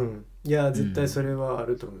いや絶対それはあ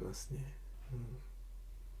ると思いますね。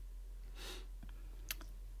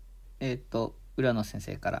浦野先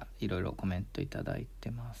生からいろいろコメントいただいて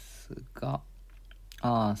ますが、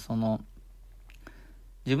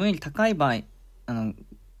自分より高い場合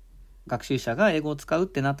学習者が英語を使うっ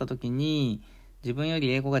てなった時に自分より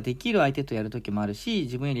英語ができる相手とやる時もあるし、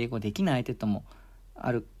自分より英語できない相手とも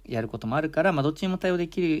やることもあるから、どっちにも対応で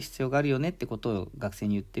きる必要があるよねってことを学生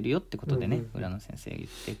に言ってるよってことでね、浦野先生言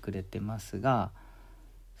ってくれてますが、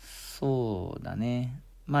そうだね、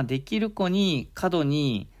できる子に過度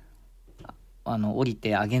に降り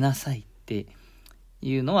てあげなさいって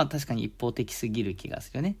いうのは確かに一方的すぎる気が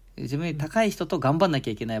するよね。自分より高い人と頑張んなき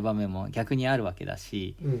ゃいけない場面も逆にあるわけだ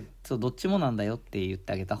し、どっちもなんだよって言っ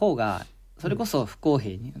てあげた方がそれこそ不公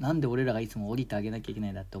平に、なんで俺らがいつも降りてあげなきゃいけな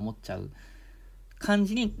いんだって思っちゃう感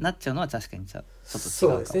じになっちゃうのは確かにちょっと違うかもしれ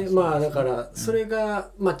ないですね。そうですね。だからそれ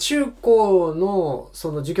が、中高の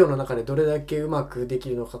その授業の中でどれだけうまくでき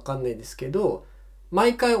るのか分かんないですけど、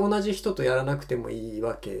毎回同じ人とやらなくてもいい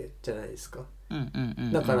わけじゃないですか。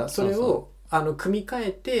だからそれを組み替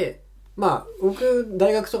えて、僕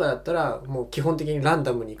大学とかだったらもう基本的にラン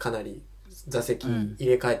ダムにかなり座席入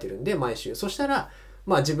れ替えてるんで、毎週そしたら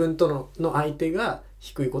自分との相手が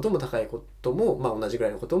低いことも高いことも、同じぐら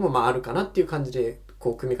いのこともあるかなっていう感じで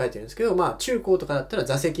組み替えてるんですけど、中高とかだったら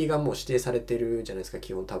座席がもう指定されてるじゃないですか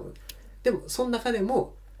基本多分。でもその中で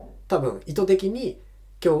も多分意図的に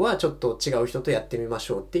今日はちょっと違う人とやってみまし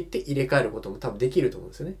ょうって言って入れ替えることも多分できると思う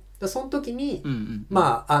んですよね。その時に、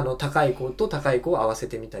高い子と高い子を合わせ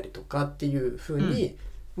てみたりとかっていう風に、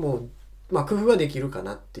もう、工夫はできるか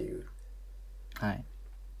なっていう。はい。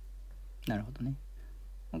なるほどね。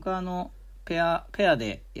僕はペア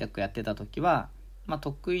でよくやってた時は、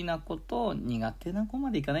得意な子と苦手な子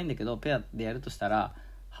までいかないんだけど、ペアでやるとしたら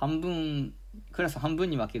クラス半分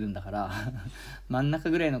に分けるんだから真ん中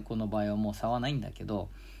ぐらいの子の場合はもう差はないんだけど、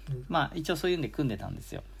一応そういうんで組んでたんで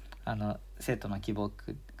すよ。生徒の希望を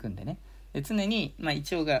組んでね。で常に、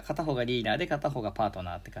一応片方がリーダーで片方がパート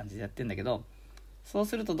ナーって感じでやってるんだけど、そう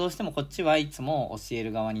するとどうしてもこっちはいつも教え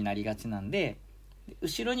る側になりがちなんで、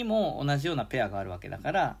後ろにも同じようなペアがあるわけだ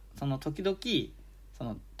から、時々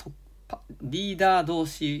リーダー同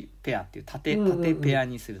士ペアっていう縦ペア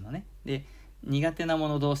にするのね。で苦手な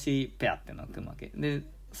者同士ペアっていうのを組むわけで、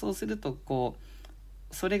そうすると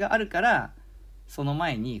それがあるからその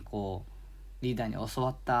前にリーダーに教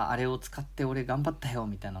わったあれを使って俺頑張ったよ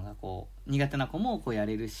みたいなのが苦手な子もや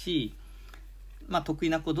れるし、得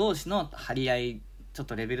意な子同士の張り合い、ちょっ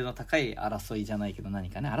とレベルの高い争いじゃないけど、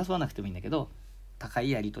何かね争わなくてもいいんだけど高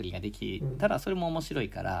いやり取りができたらそれも面白い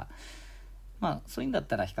から、そういうんだっ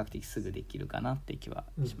たら比較的すぐできるかなって気は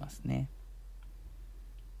しますね。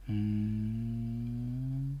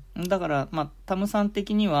だからタムさん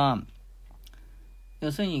的には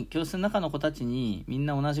要するに教室の中の子たちにみん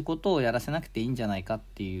な同じことをやらせなくていいんじゃないかっ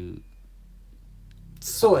ていう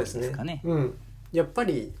そうですね。ですかね。うん。やっぱ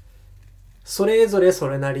りそれぞれそ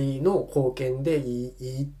れなりの貢献でい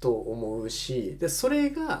いと思うし、でそれ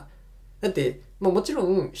がだって、まあ、もちろ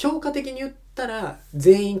ん評価的に言ったら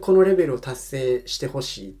全員このレベルを達成してほ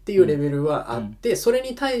しいっていうレベルはあって、それ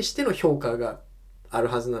に対しての評価がある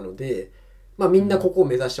はずなので、まあ、みんなここを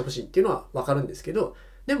目指してほしいっていうのは分かるんですけど、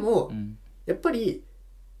でもやっぱり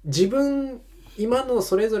自分今の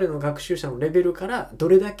それぞれの学習者のレベルからど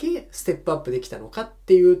れだけステップアップできたのかっ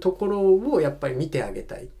ていうところをやっぱり見てあげ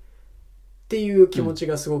たいっていう気持ち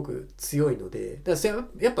がすごく強いので、だから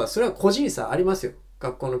やっぱそれは個人差ありますよ。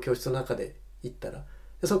学校の教室の中で言ったら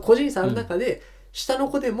その個人差ある中で、下の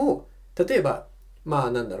子でも例えばま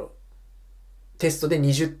あなんだろう、テストで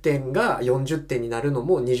20点が40点になるの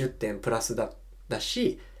も20点プラスだ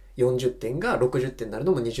し、40点が60点になる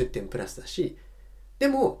のも20点プラスだし、で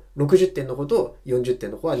も60点の子と40点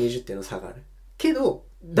の子は20点の差があるけど、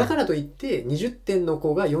だからといって20点の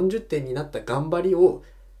子が40点になった頑張りを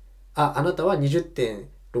あなたは20点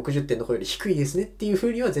60点の子より低いですねっていうふ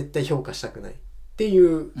うには絶対評価したくないってい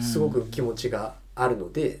うすごく気持ちがある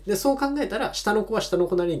ので、でそう考えたら下の子は下の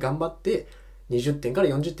子なりに頑張って20点から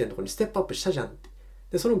40点のところにステップアップしたじゃんって、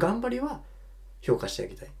でその頑張りは評価してあ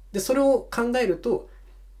げたい。でそれを考えると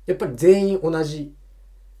やっぱり全員同じ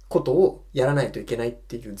ことをやらないといけないっ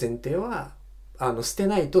ていう前提は捨て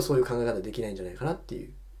ないとそういう考え方できないんじゃないかなってい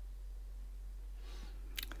う。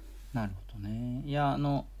なるほどね。いや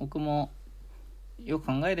僕もよく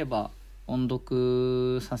考えれば音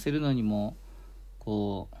読させるのにも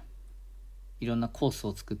こういろんなコース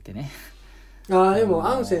を作ってねでも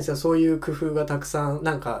アン先生はそういう工夫がたくさん、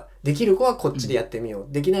なんかできる子はこっちでやってみよ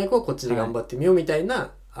う、できない子はこっちで頑張ってみようみたい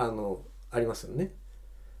な、ありますよね。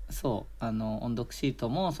そう音読シート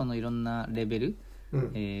もそのいろんなレベル、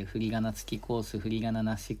振り仮名付きコース、振り仮名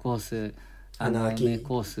なしコース、埋め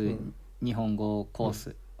コース、日本語コー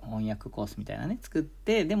ス、翻訳コースみたいなね作っ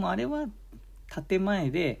て、でもあれは建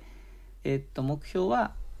前で、目標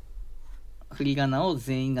は振り仮名を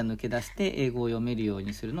全員が抜け出して英語を読めるよう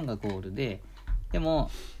にするのがゴールで、で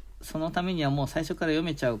もそのためにはもう最初から読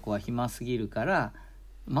めちゃう子は暇すぎるから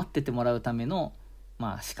待っててもらうための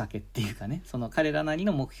仕掛けっていうかね、その彼らなり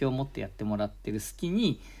の目標を持ってやってもらってる隙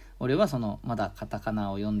に、俺はそのまだカタカ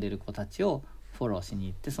ナを読んでる子たちをフォローしに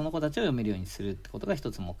行って、その子たちを読めるようにするってことが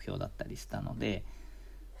一つ目標だったりしたので、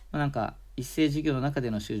なんか一斉授業の中で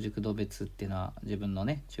の習熟度別っていうのは自分の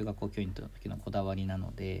ね中学校教員の時のこだわりな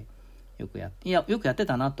ので、よくやって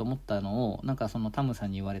たなと思ったのをなんかそのタムさ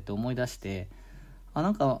んに言われて思い出して、な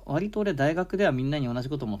んか割と俺大学ではみんなに同じ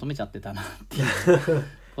ことを求めちゃってたなっていう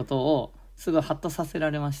ことをすごいハッとさせら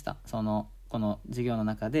れました。この授業の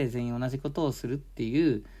中で全員同じことをするって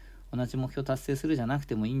いう、同じ目標達成するじゃなく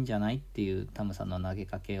てもいいんじゃないっていうタムさんの投げ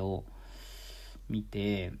かけを見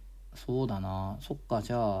て、そうだな、そっか、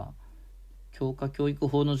じゃあ教科教育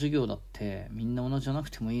法の授業だってみんな同じじゃなく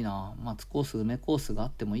てもいいな、松コース梅コースがあっ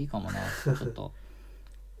てもいいかもなちょっと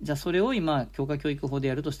じゃあそれを今教科教育法で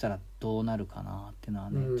やるとしたらどうなるかなっていうのは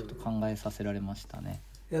ね、ちょっと考えさせられましたね。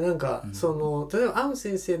いやなんか、例えばアン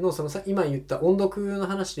先生の今言った音読の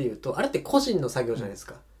話で言うと、あれって個人の作業じゃないです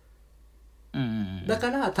か。だか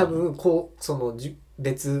ら多分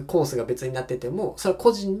別コースが別になってても、それは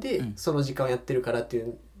個人でその時間をやってるからってい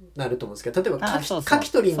うなると思うんですけど、例えば書き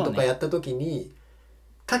取りとかやった時に、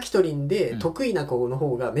書き取りで得意な子の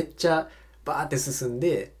方がめっちゃバーって進ん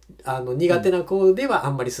で、苦手な子ではあ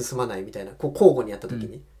んまり進まないみたいな、交互にやった時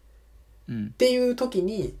に、っていう時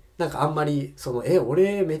になんかあんまり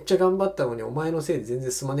俺めっちゃ頑張ったのにお前のせいで全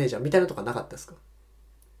然進まねえじゃんみたいなとかなかったですか？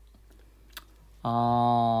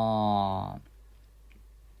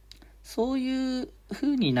そういう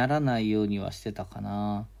風にならないようにはしてたか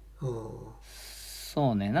な。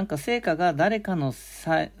そうね、なんか成果が誰かの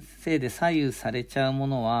せいで左右されちゃうも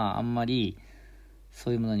のはあんまり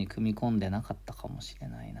そういうものに組み込んでなかったかもしれ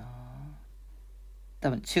ないな。多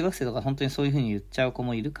分中学生とか本当にそういう風に言っちゃう子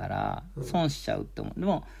もいるから損しちゃうって思う。で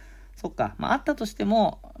もそっか、あったとして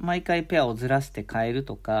も毎回ペアをずらして変える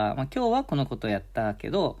とか、今日はこのことやったけ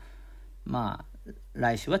ど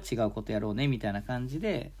来週は違うことやろうねみたいな感じ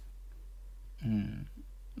で、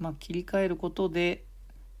切り替えることで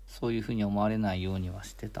そういうふうに思われないようには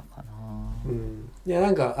してたかな。いやな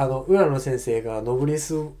んか浦野先生がノブレ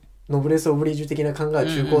ス・オブリージュ的な考えは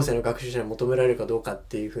中高生の学習者に求められるかどうかっ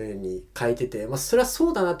ていうふうに書いてて、それはそ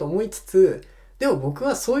うだなと思いつつ、でも僕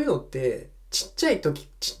はそういうのってちっちゃいっ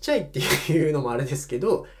ていうのもあれですけ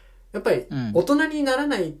ど、やっぱり大人になら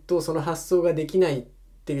ないとその発想ができないっ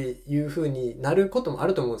ていう風になることもあ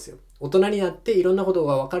ると思うんですよ。大人になっていろんなこと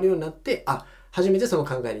が分かるようになって、初めてその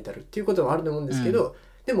考えに至るっていうことはあると思うんですけど、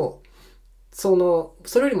でもそ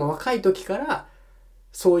れよりも若い時から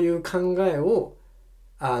そういう考えを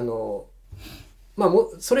まあも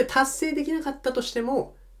うそれ達成できなかったとして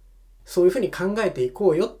もそういうふうに考えていこ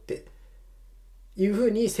うよっていうふ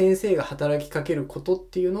うに先生が働きかけることっ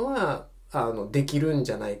ていうのはできるん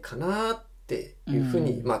じゃないかなっていうふう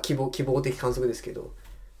に、まあ希望的観測ですけど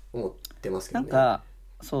思ってますけどね。なんか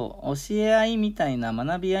そう教え合いみたいな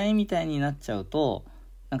学び合いみたいになっちゃうと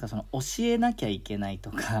なんかその教えなきゃいけない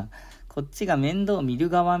とかこっちが面倒を見る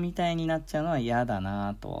側みたいになっちゃうのは嫌だ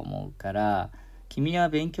なと思うから君は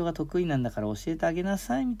勉強が得意なんだから教えてあげな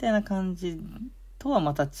さいみたいな感じとは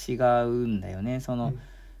また違うんだよね。その、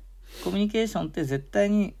コミュニケーションって絶対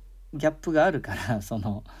にギャップがあるからそ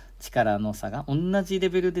の力の差が同じレ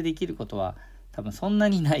ベルでできることは多分そんな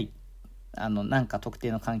にないなんか特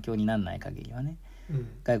定の環境にならない限りはね、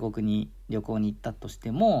外国に旅行に行ったとし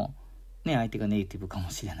ても、ね、相手がネイティブか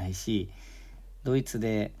もしれないしドイツ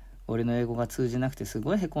で俺の英語が通じなくてす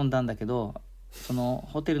ごいへこんだんだけどその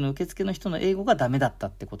ホテルの受付の人の英語がダメだった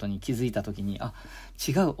ってことに気づいた時に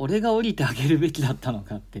違う俺が降りてあげるべきだったの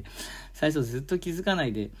かって最初ずっと気づかな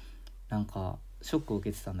いでなんかショックを受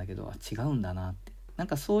けてたんだけど違うんだなってなん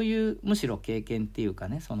かそういうむしろ経験っていうか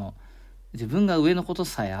ねその自分が上のこと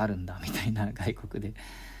さえあるんだみたいな外国で、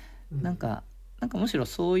なんかむしろ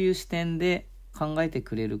そういう視点で考えて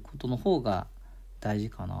くれることの方が大事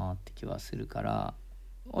かなって気はするから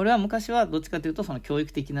俺は昔はどっちかというとその教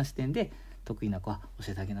育的な視点で得意な子は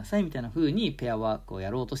教えてあげなさいみたいな風にペアワークをや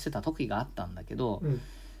ろうとしてた時があったんだけど、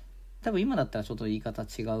多分今だったらちょっと言い方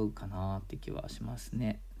違うかなって気はします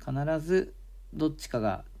ね。必ずどっちか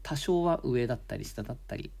が多少は上だったり下だっ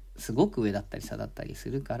たりすごく上だったり下だったりす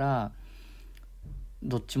るから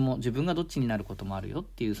どっちも自分がどっちになることもあるよっ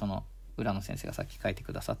ていうその浦野先生がさっき書いて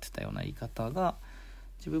くださってたような言い方が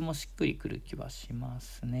自分もしっくりくる気はしま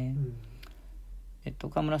すね。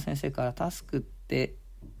岡村先生からタスクって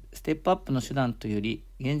ステップアップの手段というより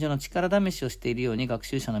現状の力試しをしているように学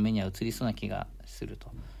習者の目には映りそうな気がする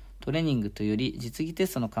と。トレーニングというより実技テ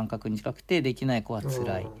ストの感覚に近くてできない子は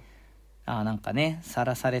辛い。なんかねさ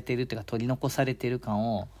らされてるっていうか取り残されてる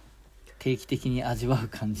感を定期的に味わう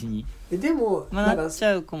感じにでもなっち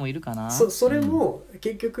ゃう子もいるかな。それも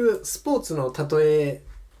結局スポーツの例え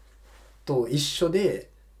と一緒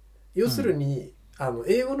で要するに、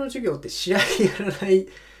英語の授業って試合やらない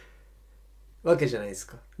わけじゃないです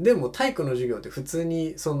か。でも体育の授業って普通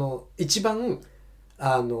にその一番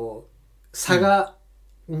差が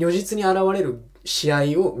如実に現れる試合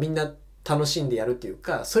をみんな楽しんでやるっていう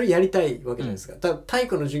かそれやりたいわけじゃないですか。体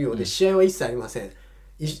育の授業で試合は一切ありません。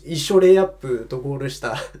一緒レイアップとゴールし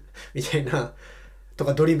たみたいなと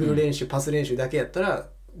かドリブル練習、パス練習だけやったら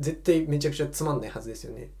絶対めちゃくちゃつまんないはずです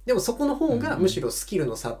よね。でもそこの方がむしろスキル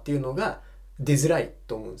の差っていうのが出づらい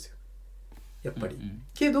と思うんですよやっぱり、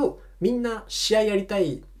けどみんな試合やりた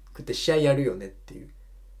いくて試合やるよねっていう、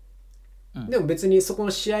でも別にそこ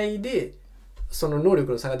の試合でその能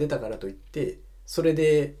力の差が出たからといってそれ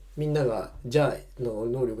でみんながじゃあの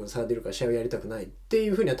能力の差が出るから試合をやりたくないってい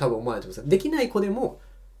うふうには多分思わないと思います。できない子でも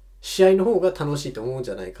試合の方が楽しいと思うん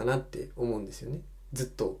じゃないかなって思うんですよね。ずっ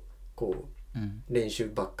とこう練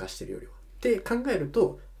習ばっかしてるよりは。って考える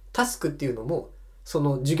とタスクっていうのもそ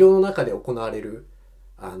の授業の中で行われる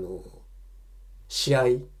試合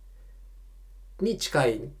に近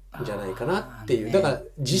いんじゃないかなっていう、だから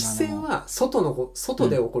実践は外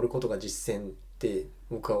で起こることが実践って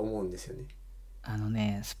僕は思うんですよね。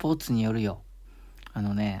スポーツによるよ。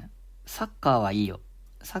サッカーはいいよ。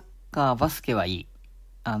サッカーバスケはいい。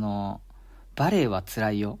バレーは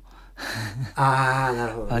辛いよ。な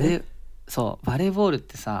るほどね。バレーボールっ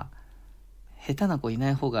てさ下手な子いな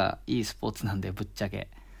い方がいいスポーツなんだよぶっちゃけ。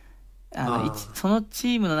そのチ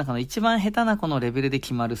ームの中の一番下手な子のレベルで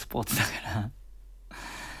決まるスポーツだか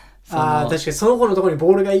ら確かにその子のところに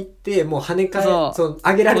ボールが行ってもう跳ね返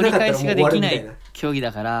上げられなかったらもう終わるみたいな競技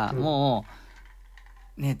だから、も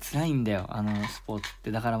うね辛いんだよスポーツっ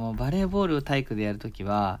て。だからもうバレーボールを体育でやるとき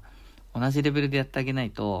は同じレベルでやってあげな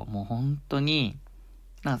いともう本当に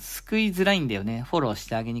救いづらいんだよね。フォローし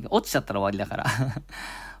てあげに落ちちゃったら終わりだから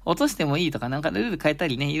落としてもいいとかなんかルール変えた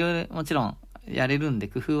りねいろいろもちろんやれるんで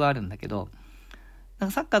工夫はあるんだけど、なん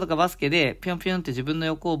かサッカーとかバスケでピョンピョンって自分の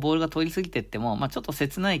横をボールが通り過ぎてってもちょっと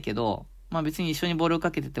切ないけど、別に一緒にボールを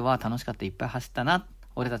かけてては楽しかったいっぱい走ったな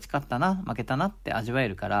俺たち勝ったな負けたなって味わえ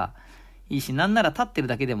るからいいし、なんなら立ってる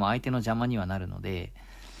だけでも相手の邪魔にはなるので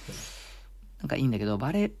なんかいいんだけど、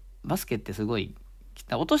バスケってすごい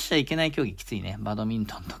落としちゃいけない競技きついね。バドミン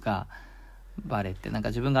トンとかバレーってなんか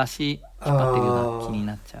自分が足引っ張ってるような気に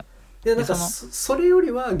なっちゃう。でなんかそれより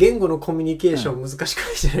は言語のコミュニケーション難しくな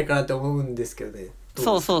いんじゃないかなって思うんですけどね。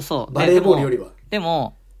そうバレーボールよりは。で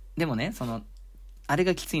もねあれ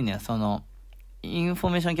がきついんだよ。インフォ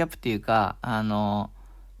メーションギャップっていうか、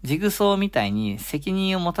ジグソーみたいに責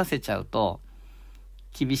任を持たせちゃうと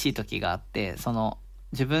厳しい時があって、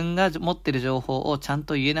自分が持ってる情報をちゃん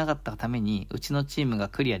と言えなかったためにうちのチームが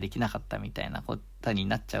クリアできなかったみたいなことに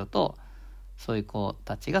なっちゃうと、そういう子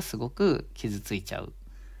たちがすごく傷ついちゃうっ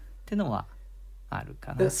てのはある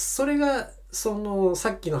かな。それがさ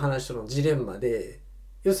っきの話とのジレンマで、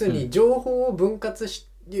要するに情報を分割し、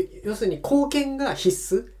要するに貢献が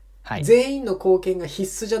必須、はい、全員の貢献が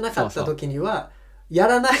必須じゃなかった時にはや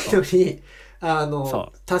らないのに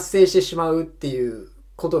達成してしまうっていう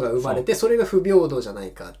ことが生まれて、それが不平等じゃな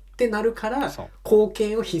いかってなるから、貢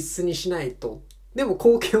献を必須にしないと。でも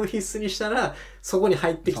貢献を必須にしたらそこに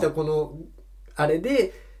入ってきたこのあれ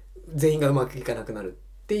で全員がうまくいかなくなる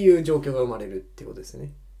っていう状況が生まれるっていうことです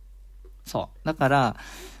ね。そうだから、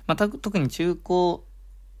特に中高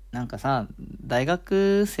なんかさ、大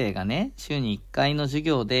学生がね、週に1回の授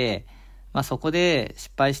業で、そこで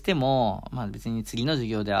失敗しても、別に次の授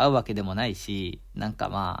業で会うわけでもないし、そ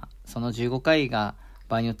の15回が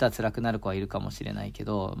場合によっては辛くなる子はいるかもしれないけ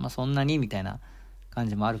ど、そんなにみたいな感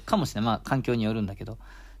じもあるかもしれない。環境によるんだけど、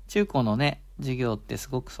中高のね、授業ってす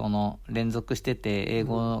ごく連続してて、英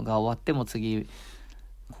語が終わっても次、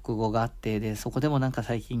国語があって、で、そこでも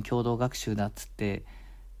最近共同学習だっつって、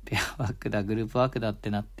ペアワークだグループワークだって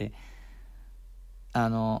なって負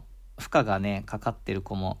荷がねかかってる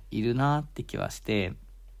子もいるなって気はして、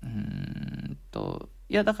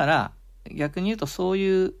いやだから逆に言うと、そう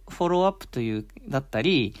いうフォローアップというだった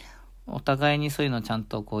り、お互いにそういうのをちゃん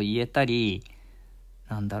と言えたり、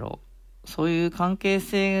そういう関係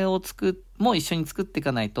性をもう一緒に作ってい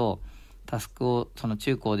かないと、タスクを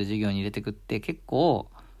中高で授業に入れていくって結構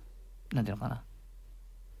なんていうのかな、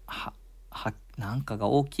なんかが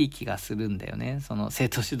大きい気がするんだよね。生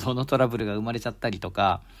徒主導のトラブルが生まれちゃったりと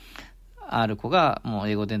か、ある子がもう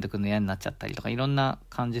英語伝読の嫌になっちゃったりとか、いろんな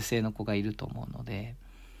感受性の子がいると思うので、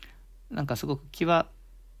すごく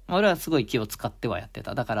俺はすごい気を使ってはやって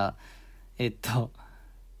た。だから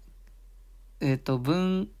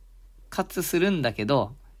分割するんだけ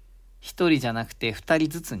ど、1人じゃなくて2人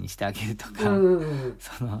ずつにしてあげるとか、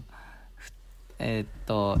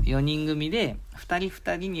4人組で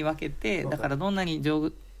2人に分けて、だからどんなに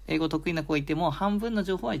英語得意な子がいても半分の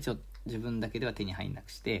情報は一応自分だけでは手に入んなく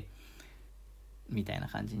してみたいな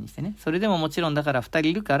感じにしてね。それでももちろんだから2人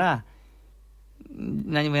いるから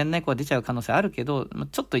何もやんない子は出ちゃう可能性あるけど、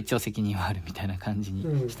ちょっと一応責任はあるみたいな感じ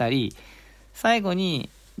にしたり、最後に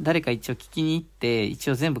誰か一応聞きに行って一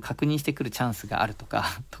応全部確認してくるチャンスがあるとか、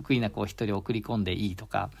得意な子を1人送り込んでいいと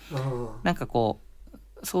か、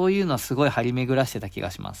そういうのはすごい張り巡らしてた気が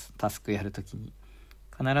します。タスクやるときに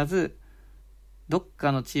必ずどっ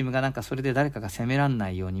かのチームがそれで誰かが責めらんな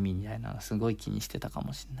いようにみたいなのすごい気にしてたか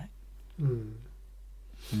もしれない。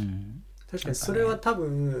確かにそれは多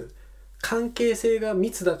分関係性が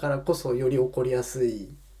密だからこそより起こりやす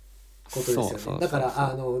いことですよね。だか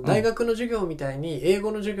ら大学の授業みたいに英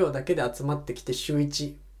語の授業だけで集まってきて週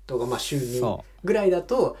1とか週2ぐらいだ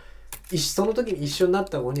と、その時に一緒になっ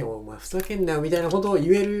た子にお前ふざけんなよみたいなことを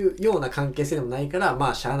言えるような関係性でもないか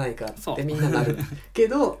ら、しゃあないかってみんななるけ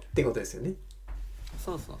どってことですよね。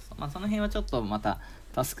その辺はちょっとまた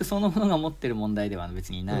タスクそのものが持ってる問題では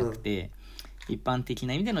別になくて、一般的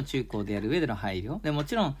な意味での中高でやる上での配慮で、も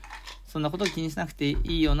ちろんそんなことを気にしなくてい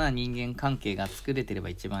いような人間関係が作れてれば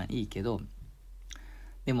一番いいけど、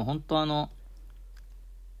でも本当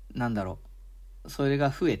それが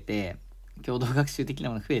増えて、共同学習的な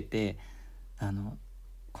ものが増えて、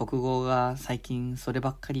国語が最近それ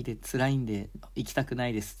ばっかりで辛いんで行きたくな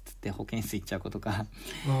いですって保健室行っちゃう子とか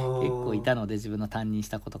結構いたので、自分の担任し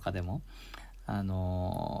た子とかでも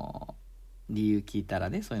理由聞いたら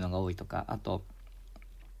ね、そういうのが多いとか、あと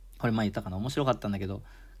これ前言ったかな、面白かったんだけど、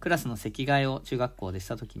クラスの席替えを中学校でし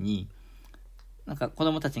た時に子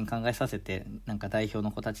供たちに考えさせて、代表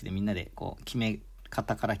の子たちでみんなで決め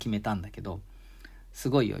方から決めたんだけど、す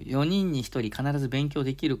ごいよ、4人に1人必ず勉強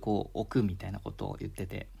できる子を置くみたいなことを言って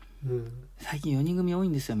て、最近4人組多い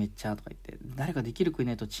んですよめっちゃとか言って、誰かできる子い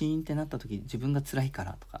ないとチーンってなった時自分が辛いか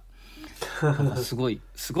らとかすごい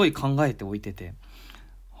考えておいてて、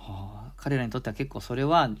彼らにとっては結構それ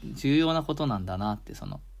は重要なことなんだなって、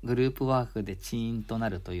グループワークでチーンとな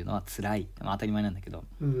るというのは辛い、当たり前なんだけど、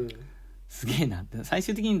すげえなって、最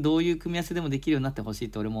終的にどういう組み合わせでもできるようになってほしい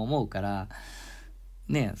って俺も思うから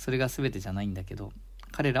ね、それが全てじゃないんだけど、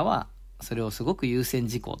彼らはそれをすごく優先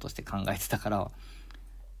事項として考えてたから、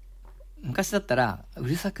昔だったらう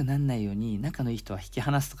るさくなんないように仲のいい人は引き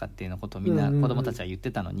離すとかっていうのことをみんな子供たちは言っ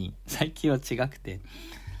てたのに、最近は違くて、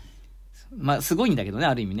すごいんだけどね、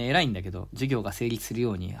ある意味ね、偉いんだけど、授業が成立する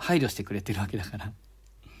ように配慮してくれてるわけだから、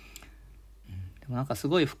でもなんかす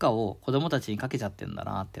ごい負荷を子どもたちにかけちゃってんだ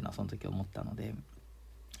なっていうのはその時思ったので、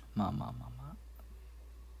ま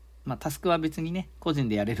あタスクは別にね個人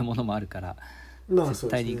でやれるものもあるから、絶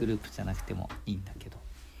対にグループじゃなくてもいいんだけど。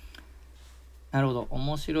なるほど、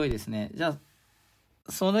面白いですね。じゃ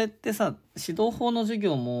あそれってさ、指導法の授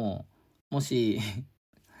業ももし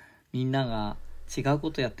みんなが違う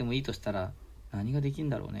ことやってもいいとしたら何ができるん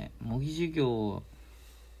だろうね。模擬授業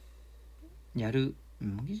やる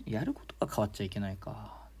ことが変わっちゃいけない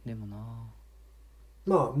か。でもな、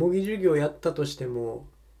まあ模擬授業やったとしても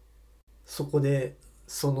そこで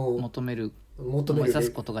その目指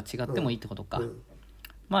すことが違ってもいいってことか、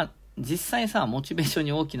まあ実際さモチベーション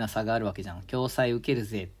に大きな差があるわけじゃん。共済受ける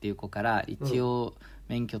ぜっていう子から一応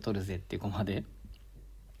免許取るぜっていう子まで、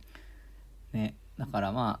ね、だか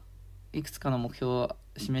らまあいくつかの目標を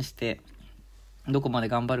示してどこまで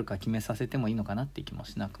頑張るか決めさせてもいいのかなっていう気も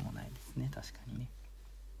しなくもないですね。確かにね。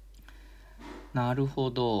なるほ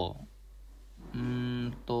ど。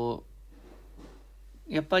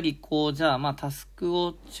やっぱりこうじゃあまあタスク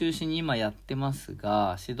を中心に今やってます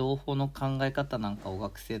が、指導法の考え方なんかを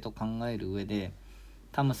学生と考える上で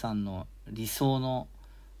タムさんの理想の、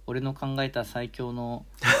俺の考えた最強の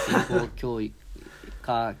英語教育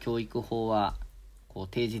教育法はこう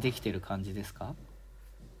提示できてる感じですか？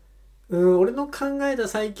俺の考えた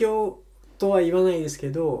最強とは言わないですけ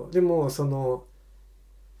ど、でもその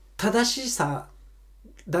正しさ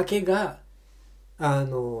だけが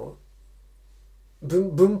文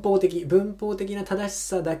法的な正し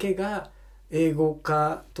さだけが英語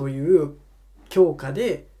科という教科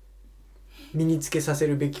で身につけさせ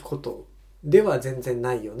るべきことでは全然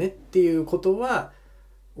ないよねっていうことは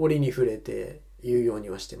折に触れて言うように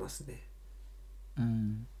はしてますね。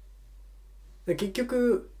結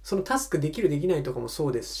局そのタスクできるできないとかもそ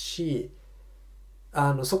うですし、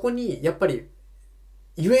そこにやっぱり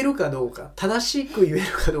言えるかどうか、正しく言える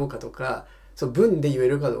かどうかとか、そう文で言え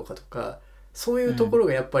るかどうかとか、そういうところ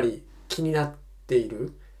がやっぱり気になってい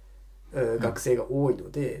る、学生が多い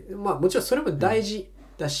ので、まあもちろんそれも大事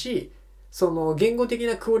だし、その言語的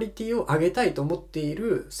なクオリティを上げたいと思ってい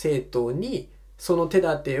る生徒にその手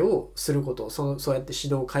立てをすること、そうやって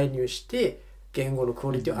指導介入して言語のク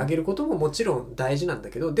オリティを上げることももちろん大事なんだ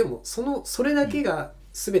けど、でもそれだけが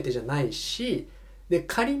全てじゃないし、で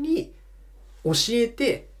仮に教え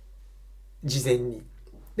て事前に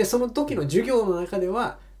でその時の授業の中で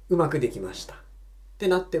はうまくできましたって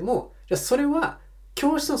なっても、じゃあそれは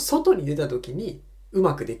教室の外に出た時にう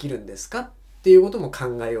まくできるんですかっていうことも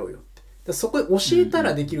考えようよって。そこで教えた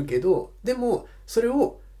らできるけど、でもそれ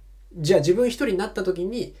をじゃあ自分一人になった時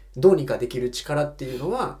にどうにかできる力っていう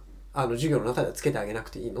のは授業の中ではつけてあげなく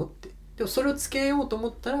ていいのって。でもそれをつけようと思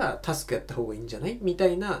ったらタスクやった方がいいんじゃないみた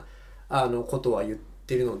いなことは言っ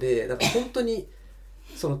てるので、だから本当に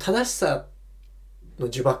その正しさの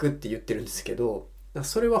呪縛って言ってるんですけど、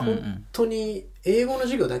それは本当に英語の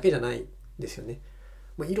授業だけじゃないんですよね。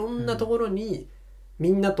もういろんなところに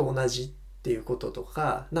みんなと同じっていうことと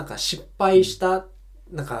か、なんか失敗した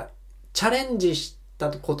なんかチャレンジした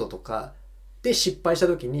こととかで失敗した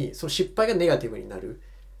時にその失敗がネガティブになる、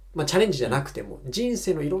まあチャレンジじゃなくても人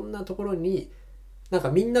生のいろんなところになんか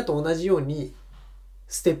みんなと同じように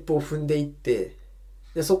ステップを踏んでいって、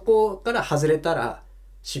でそこから外れたら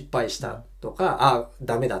失敗したとか、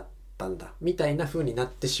ダメだったんだみたいな風にな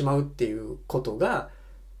ってしまうっていうことが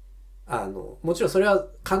もちろんそれは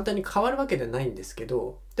簡単に変わるわけではないんですけ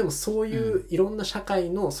ど、でもそういういろんな社会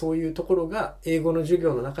のそういうところが英語の授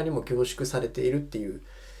業の中にも凝縮されているっていう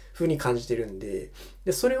風に感じてるんで、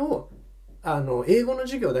それを英語の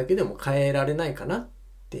授業だけでも変えられないかなっ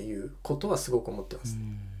ていうことはすごく思ってます。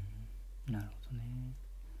なるほどね。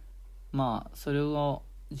まあそれを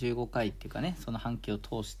15回っていうかね、その半径を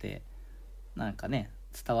通してなんかね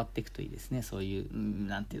伝わっていくといいですね。そういう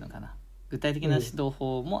なんていうのかな、具体的な指導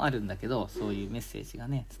法もあるんだけど、そういうメッセージが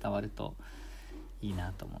ね伝わるといい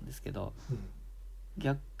なと思うんですけど、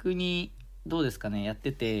逆にどうですかね、やっ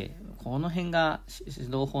ててこの辺が指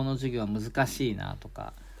導法の授業は難しいなと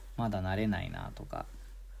か、まだ慣れないなとか、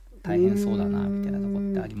大変そうだなみたいなとこ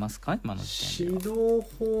ってありますか？今の時点では。指導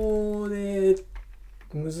法で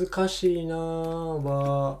難しいな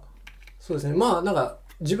はそうですね、まあなんか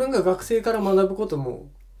自分が学生から学ぶことも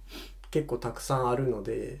結構たくさんあるの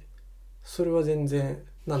で、それは全然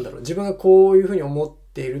自分がこういうふうに思っ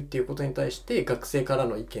ているっていうことに対して学生から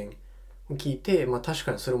の意見を聞いて、まあ確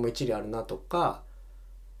かにそれも一理あるなとか、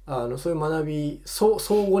そういう学び相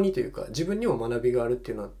互にというか自分にも学びがあるっ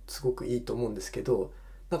ていうのはすごくいいと思うんですけど、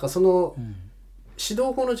なんかその指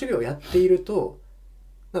導法の授業をやっていると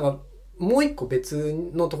なんかもう一個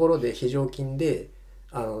別のところで非常勤で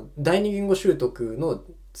第二言語習得の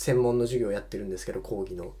専門の授業をやってるんですけど、講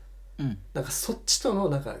義のうんなんかそっちとの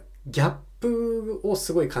なんかギャップを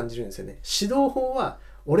すごい感じるんですよね。指導法は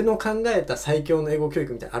俺の考えた最強の英語教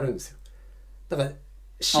育みたいなのあるんですよ。だから指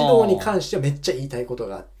導に関してはめっちゃ言いたいこと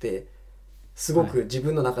があって、すごく自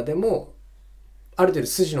分の中でもある程度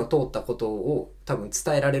筋の通ったことを多分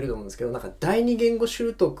伝えられると思うんですけど、なんか第二言語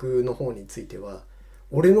習得の方については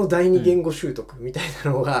俺の第二言語習得みたい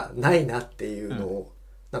なのがないなっていうのを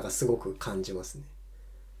なんかすごく感じますね。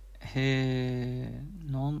へ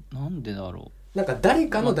え、なんでだろなんか誰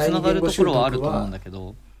かのう。つ第ながると二言語習得ころはあると思うんはだけ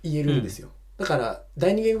ど、言えるんですよ。だから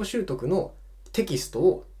第二言語習得のテキスト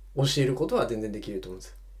を教えることは全然できると思うんです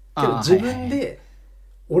よ。けど自分で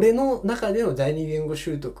俺の中での第二言語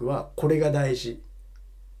習得はこれが大事、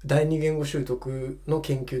第二言語習得の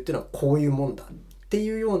研究っていうのはこういうもんだって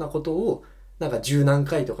いうようなことをなんか十何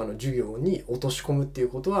回とかの授業に落とし込むっていう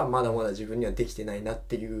ことはまだまだ自分にはできてないなっ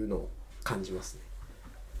ていうのを感じますね。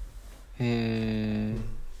へえ、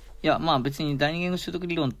いやまあ別に第二言語習得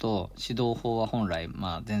理論と指導法は本来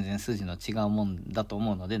まあ全然筋の違うもんだと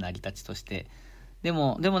思うので、成り立ちとして。で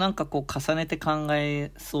もなんかこう重ねて考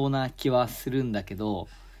えそうな気はするんだけど、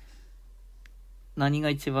何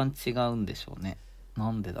が一番違うんでしょうね。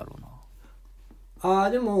なんでだろう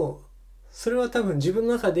な。でもそれは多分自分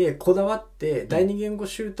の中でこだわって第二言語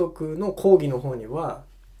習得の講義の方には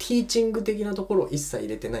ティーチング的なところを一切入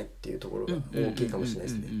れてないっていうところが大きいかもしれない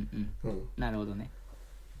ですね。なるほどね。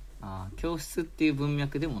教室っていう文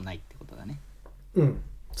脈でもないってことだね。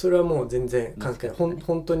それはもう全然関係ない。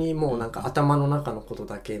本当にもうなんか頭の中のこと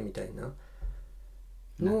だけみたいな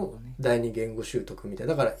の第二言語習得みたい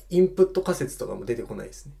な。だからインプット仮説とかも出てこない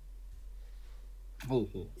ですね。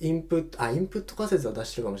インプット仮説は出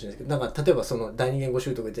してるかもしれないですけど、なんか例えばその第二言語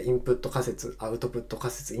習得でインプット仮説、アウトプット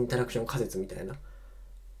仮説、インタラクション仮説みたいな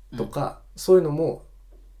とか、そういうのも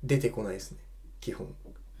出てこないですね、基本。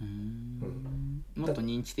もっと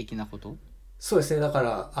認知的なこと？そうですね。だか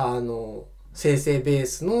ら生成ベー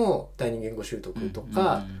スの第二言語習得と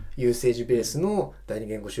か、ユーセージベースの第二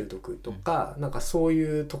言語習得とか、なんかそう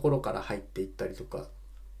いうところから入っていったりとか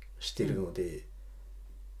してるので、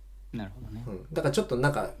なるほどね。だからちょっとな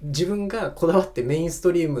んか自分がこだわってメインス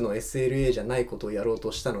トリームの SLA じゃないことをやろう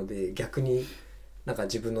としたので、逆になんか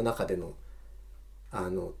自分の中での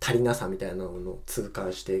足りなさみたいなのを痛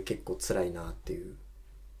感して結構辛いなっていう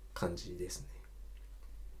感じですね。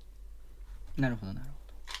なるほどなるほど。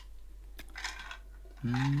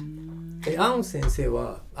アン先生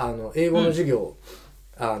は英語の授業、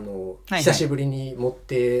久しぶりに持っ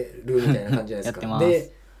てるみたいな感じじゃないですか。やってます。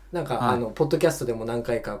でなんか、ポッドキャストでも何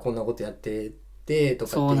回かこんなことやっててと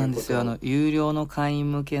かっていうこと。そうなんですよ。有料の会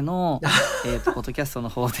員向けのポッドキャストの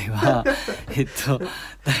方では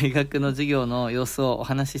大学の授業の様子をお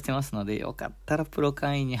話ししてますので、よかったらプロ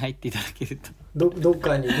会員に入っていただけると。どっ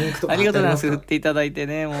かにリンクとかありがとうございます。振っていただいて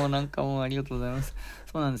ね、もうなんかもうありがとうございます。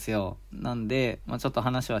そうなんですよ。なんで、ちょっと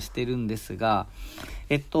話はしてるんですが、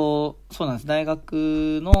そうなんです。大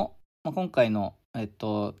学の、今回の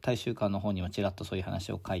大衆館の方にもちらっとそういう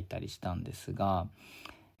話を書いたりしたんですが、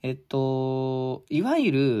いわ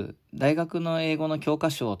ゆる大学の英語の教科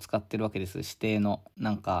書を使ってるわけです。指定の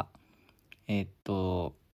なんか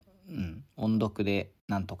音読で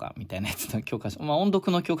なんとかみたいなやつの教科書、音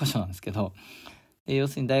読の教科書なんですけど、要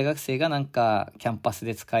するに大学生がなんかキャンパス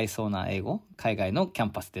で使いそうな英語、海外のキャン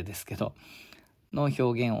パスでですけどの表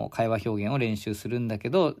現を、会話表現を練習するんだけ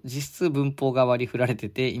ど、実質文法が割り振られて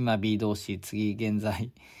て、今 B 動詞、次現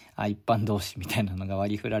在一般動詞みたいなのが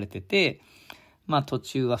割り振られてて、途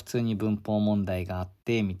中は普通に文法問題があっ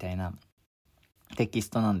てみたいなテキス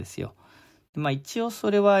トなんですよ。一応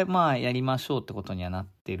それはやりましょうってことにはなっ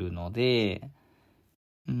てるので、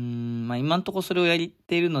今んとこそれをやっ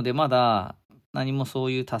ているので、まだ何もそ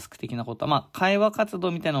ういうタスク的なことは、会話活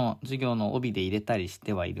動みたいなのを授業の帯で入れたりし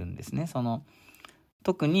てはいるんですね。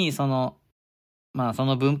特にその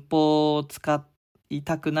文法を使い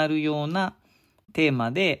たくなるようなテー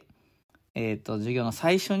マで、授業の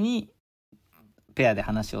最初にペアで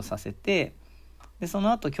話をさせて、でそ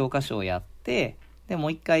の後教科書をやって、でも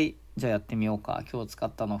う一回じゃあやってみようか、今日使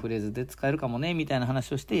ったのフレーズで使えるかもねみたいな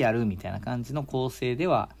話をしてやるみたいな感じの構成で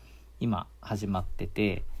は今始まって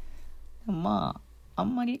て、でもあ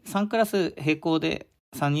んまり3クラス並行で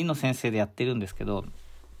3人の先生でやってるんですけど、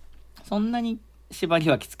そんなに縛り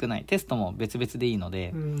はきつくない。テストも別々でいいの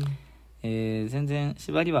で、全然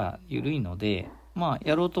縛りは緩いので、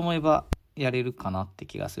やろうと思えばやれるかなって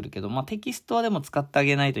気がするけど、テキストはでも使ってあ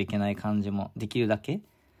げないといけない感じもできるだけ。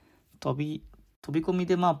飛び込み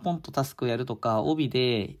でポンとタスクをやるとか、帯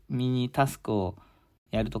でミニタスクを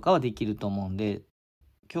やるとかはできると思うんで、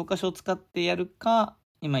教科書を使ってやるか、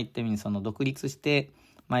今言ったようにその独立して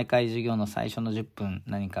毎回授業の最初の10分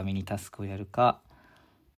何かミニタスクをやるか、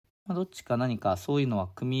どっちか何かそういうのは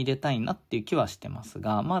組み入れたいなっていう気はしてます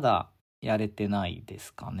が、まだやれてないで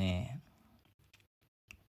すかね。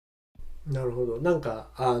なるほど。なんか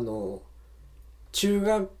中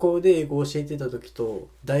学校で英語を教えてた時と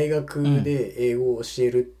大学で英語を教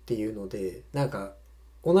えるっていうので、なんか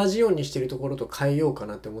同じようにしてるところと変えようか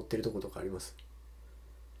なって思ってるところとかあります？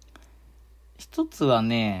一つは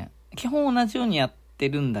ね、基本同じようにやって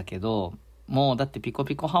るんだけど、もうだってピコ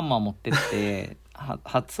ピコハンマー持ってって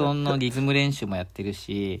発音のリズム練習もやってる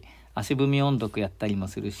し、足踏み音読やったりも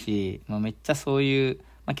するし、めっちゃそういう、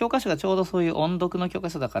教科書がちょうどそういう音読の教科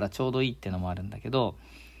書だからちょうどいいってのもあるんだけど、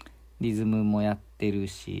リズムもやってる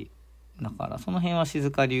し、だからその辺は静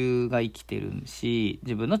香流が生きてるし、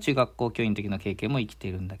自分の中学校教員の時の経験も生き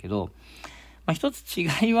てるんだけど、一つ違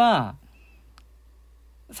いは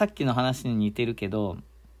さっきの話に似てるけど、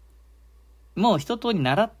もう一通り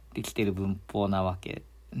習ってきてる文法なわけ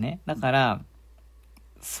ね。だから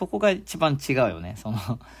そこが一番違うよね。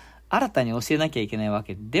新たに教えなきゃいけないわ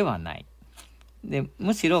けではない。で、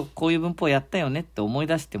むしろこういう文法やったよねって思い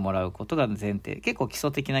出してもらうことが前提。結構基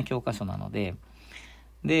礎的な教科書なので、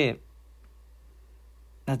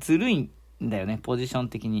ずるいんだよね、ポジション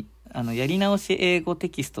的に。やり直し英語テ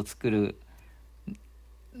キスト作る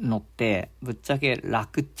のってぶっちゃけ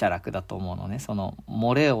楽っちゃ楽だと思うのね。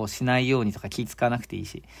漏れをしないようにとか気使わなくていい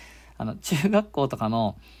し、中学校とか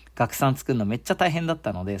の学算作るのめっちゃ大変だっ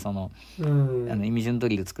たので、意味順ド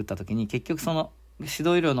リル作った時に結局指導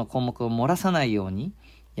要領の項目を漏らさないように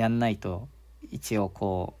やんないと一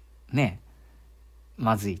応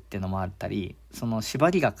まずいってのもあったり、縛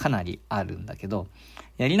りがかなりあるんだけど、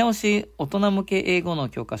やり直し大人向け英語の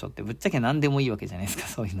教科書ってぶっちゃけ何でもいいわけじゃないですか。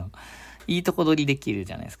そういうのいいとこ取りできる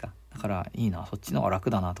じゃないですか。だからいいな、そっちの方が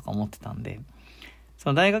楽だなとか思ってたんで、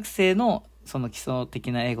大学生の基礎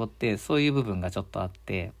的な英語ってそういう部分がちょっとあっ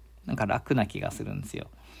て、なんか楽な気がするんですよ。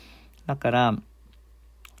だから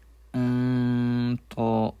こう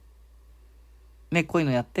いう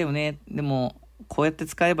のやったよね、でもこうやって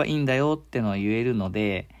使えばいいんだよってのは言えるの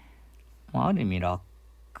で、ある意味楽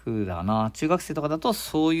だな。中学生とかだと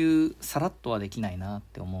そういうさらっとはできないなっ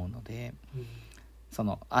て思うので、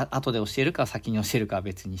後で教えるか先に教えるかは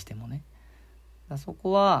別にしてもね。そ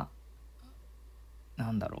こは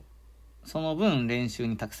その分練習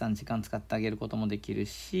にたくさん時間使ってあげることもできる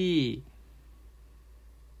し、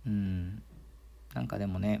なんかで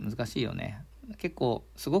もね、難しいよね。結構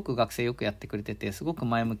すごく学生よくやってくれてて、すごく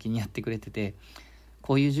前向きにやってくれてて、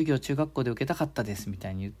こういう授業中学校で受けたかったですみ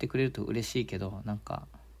たいに言ってくれると嬉しいけど、なんか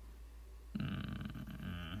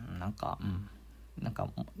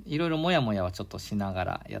いろいろモヤモヤはちょっとしなが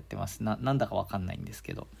らやってます。なんだかわかんないんです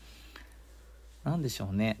けど、なんでしょ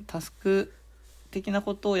うね、タスク的な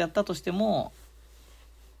ことをやったとしても、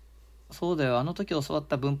そうだよ、あの時教わっ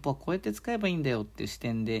た文法はこうやって使えばいいんだよっていう視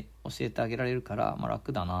点で教えてあげられるから、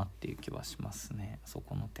楽だなっていう気はしますね、そ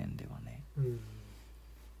この点ではね。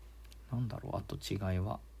あと違い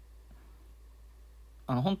は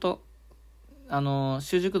本当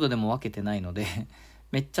習熟度でも分けてないので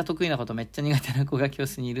めっちゃ得意なことめっちゃ苦手な子が教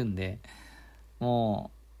室にいるんで、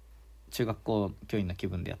もう中学校教員の気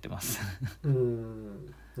分でやってますな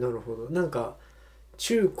るほど。なんか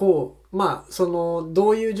中高ど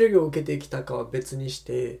ういう授業を受けてきたかは別にし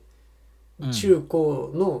て、中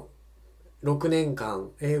高の6年間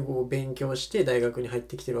英語を勉強して大学に入っ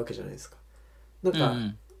てきてるわけじゃないですか。なんか、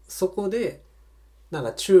そこでなん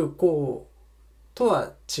か中高と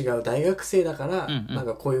は違う大学生だから、なん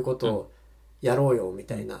かこういうことをやろうよみ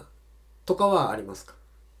たいなとかはありますか？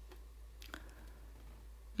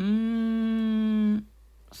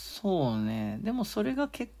そうね。でもそれが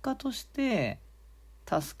結果として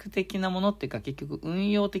タスク的なものっていうか、結局運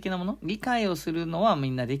用的なもの、理解をするのはみ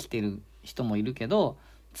んなできてる人もいるけど、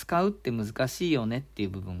使うって難しいよねっていう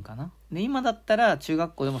部分かな。で、今だったら中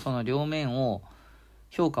学校でもその両面を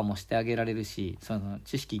評価もしてあげられるし、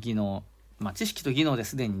知識技能、知識と技能で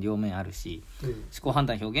すでに両面あるし、思考判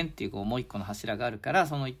断表現っていうもう一個の柱があるから、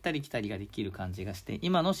行ったり来たりができる感じがして、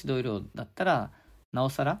今の指導料だったらなお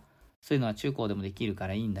さらそういうのは中高でもできるか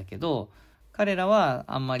らいいんだけど、彼らは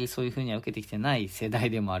あんまりそういう風には受けてきてない世代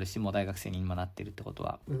でもあるし、もう大学生に今なってるってこと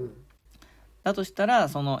は、だとしたら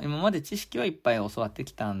今まで知識はいっぱい教わって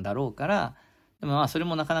きたんだろうから、でもそれ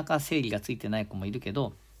もなかなか整理がついてない子もいるけ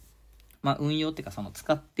ど、運用っていうか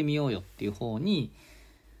使ってみようよっていう方に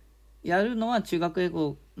やるのは中学英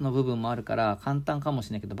語の部分もあるから簡単かもし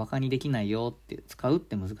れないけど、バカにできないよって、使うっ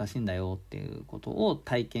て難しいんだよっていうことを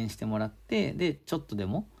体験してもらって、でちょっとで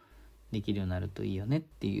もできるようになるといいよねっ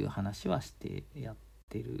ていう話はしてやっ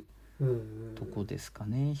てるとこですか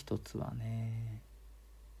ね、一つはね。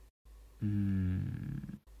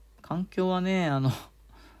環境はねあ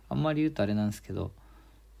んまり言うとあれなんですけど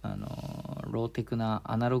ローテクな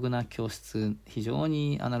アナログな教室、非常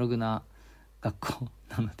にアナログな学校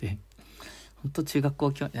なので本当中学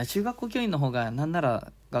校教員の方がなんな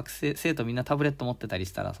ら生徒みんなタブレット持ってたり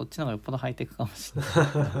したらそっちの方がよっぽどハイテクかもしれない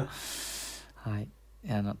けどはい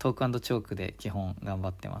トーク&チョークで基本頑張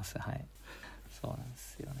ってます。はい、そうなんで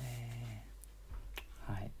すよね。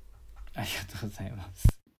はい、ありがとうございます。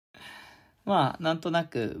まあなんとな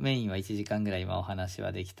くメインは1時間ぐらい今お話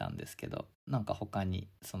はできたんですけど、なんか他に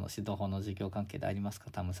その指導法の授業関係でありますか？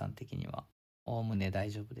タムさん的にはおおむね大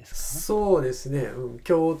丈夫ですか？そうですね、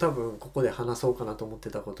今日多分ここで話そうかなと思って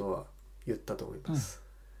たことは言ったと思います。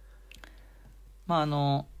ま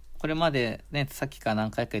あこれまでねさっきから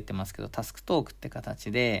何回か言ってますけどタスクトークって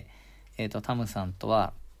形で、タムさんと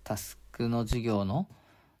はタスクの授業の、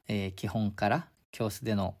基本から教室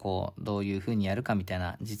でのこうどういうふうにやるかみたい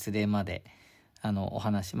な実例までお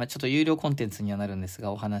話、ちょっと有料コンテンツにはなるんです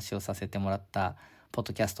がお話をさせてもらったポッ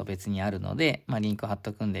ドキャスト別にあるので、リンク貼っ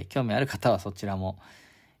とくんで興味ある方はそちらも、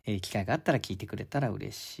機会があったら聞いてくれたら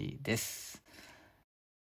嬉しいです。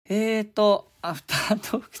アフタ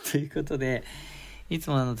ートークということでいつ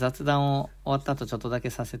も雑談を終わった後ちょっとだけ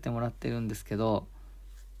させてもらってるんですけど、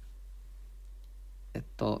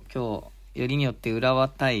今日よりによって浦和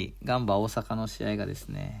対ガンバ大阪の試合がです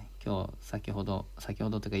ね、今日先ほどとい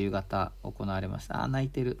うか夕方行われました。泣い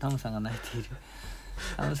てる、タムさんが泣いている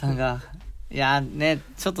タムさんがいやね、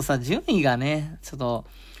ちょっとさ順位がねちょっと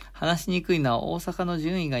話しにくいのは大阪の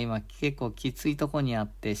順位が今結構きついとこにあっ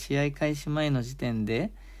て、試合開始前の時点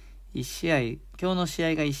で今日の試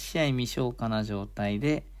合が1試合未消化な状態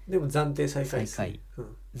で、でも暫定再開ですね、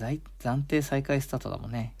暫定再開スタートだも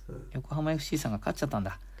んね、横浜 FC さんが勝っちゃったん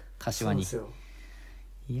だ、柏に。そうですよ。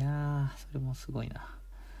いやそれもすごいなっ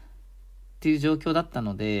ていう状況だった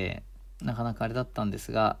のでなかなかあれだったんで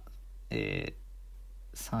すが、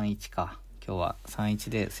3-1か、今日は 3-1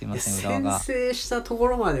 ですいません、浦和が先制したとこ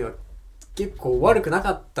ろまでは結構悪くな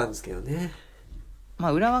かったんですけどね。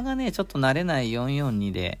浦和がねちょっと慣れない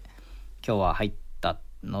 4-4-2 で今日は入った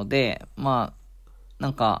ので、な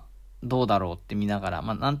んかどうだろうって見ながら、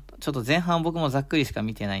ちょっと前半僕もざっくりしか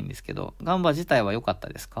見てないんですけど、ガンバ自体は良かった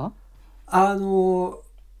ですか？ボ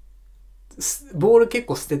ール結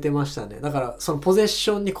構捨ててましたね。だからそのポゼッ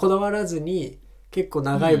ションにこだわらずに結構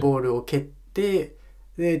長いボールを蹴って、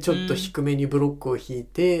でちょっと低めにブロックを引い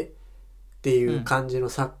てっていう感じの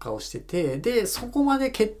サッカーをしてて、でそこま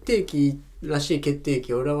で決定機らしい決定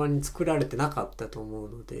機は浦和に作られてなかったと思う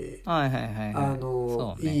ので、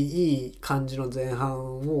いい感じの前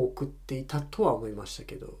半を送っていたとは思いました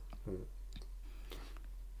けど、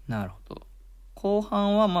なるほど。後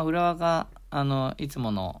半は浦和がいつ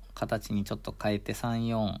もの形にちょっと変えて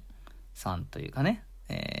 3-4-3 というかね、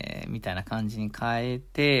みたいな感じに変え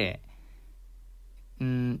て、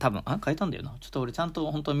多分変えたんだよな。ちょっと俺ちゃん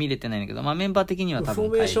と本当見れてないんだけど、メンバー的には多分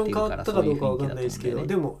変えてるから、フォーメーション変わったかどうかわかんないですけど、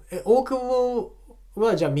でも大久保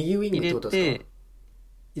はじゃあ右ウィングってことですか？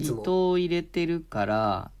伊藤を入れてるか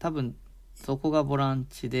ら多分そこがボラン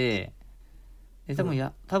チで、多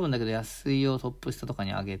分だけど安井をトップ下とか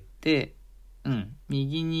に上げて、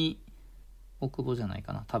右に大久保じゃない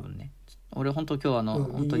かな多分ね。俺本当今日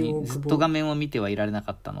本当にずっと画面を見てはいられな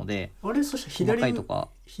かったので、あれそして左ウ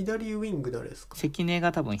ィング誰ですか？関根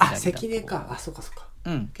が多分左だと。関根か、そうか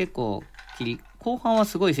結構後半は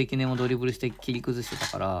すごい関根もドリブルして切り崩してた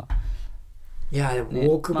から。いやで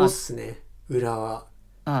も大久保っすね、浦和。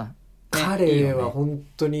彼は本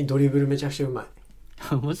当にドリブルめちゃくちゃうまい。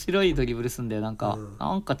面白いドリブルすんだよ、なんか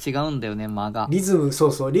違うんだよね、間が。リズム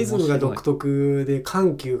が独特で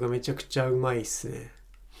緩急がめちゃくちゃうまいっすね。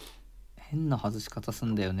変な外し方す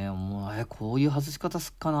んだよね。もうこういう外し方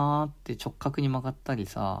すっかなって直角に曲がったり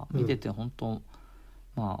さ、見てて本当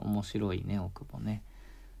面白いね、大久保ね。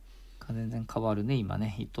全然変わるね今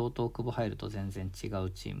ね。伊藤と大久保入ると全然違う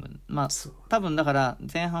チーム。多分だから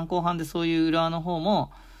前半後半でそういう浦和の方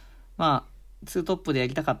もツートップでや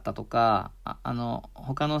りたかったとか、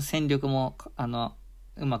他の戦力も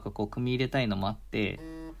うまく組み入れたいのもあって、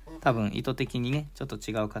多分意図的にねちょっと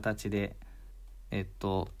違う形で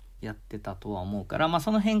やってたとは思うから、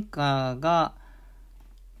その変化が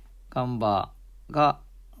ガンバが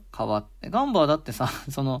変わって、ガンバはだってさ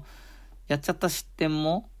やっちゃった失点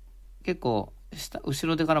も結構後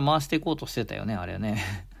ろ手から回していこうとしてたよね、あれはね。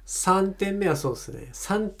3点目はそうですね。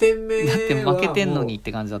3点目はだって負けてんのにっ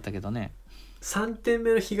て感じだったけどね。3点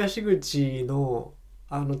目の東口の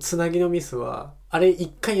つなぎのミスはあれ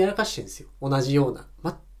一回やらかしてるんですよ。同じような、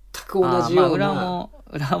全く同じような。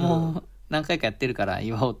裏も何回かやってるから、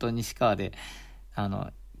岩尾と西川で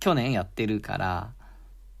去年やってるから、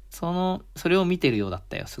それを見てるようだっ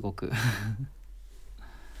たよすごく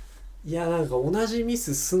いやなんか同じミ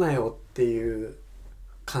スすなよっていう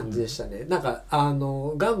感じでしたね、なんかガン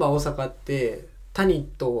バ大阪って谷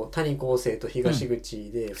康生と東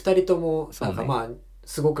口で2人ともなんかまあ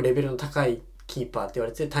すごくレベルの高いキーパーって言わ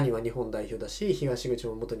れてて、谷は日本代表だし東口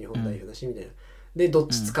も元日本代表だしみたいな、でどっ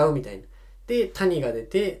ち使うみたいな、で谷が出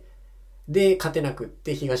てで勝てなくっ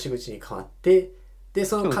て東口に変わって、で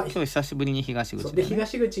その今日久しぶりに東口だよね。で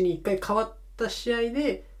東口に1回変わった試合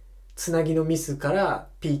でつなぎのミスから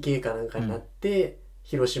PK かなんかになって、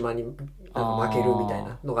広島になんか負けるみたい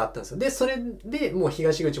なのがあったんですよ。でそれでもう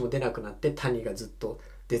東口も出なくなって谷がずっと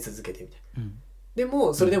出続けてみたいな、で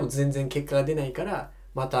もそれでも全然結果が出ないから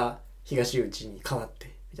また東口に変わっ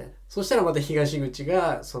てみたいな、そしたらまた東口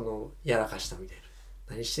がそのやらかしたみたい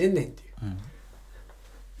な、何してんねんっていう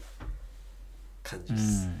感じで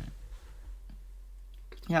す、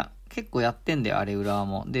いや結構やってんだよあれ浦和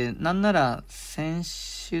も。でなんなら先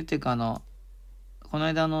週っていうかこの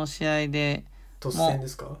間の試合で突然で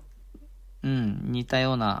すか？似た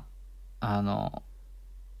ような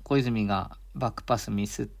小泉がバックパスミ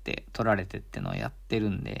スって取られてってのをやってる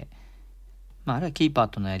んで、まああれはキーパー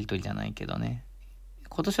とのやり取りじゃないけどね、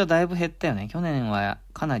今年はだいぶ減ったよね。去年は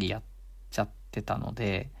かなりやっちゃってたの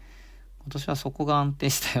で今年はそこが安定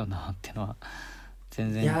したよなっていうのは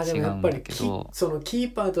全然違うんだけど、いやでもやっぱりそのキ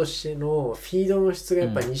ーパーとしてのフィードの質がや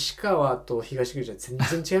っぱり西川と東口は全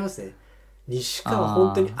然違いますね、西川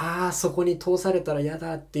本当にそこに通されたら嫌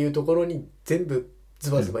だっていうところに全部ズ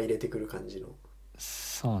バズバ入れてくる感じの、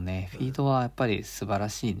そうね、フィードはやっぱり素晴ら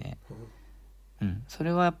しいね、そ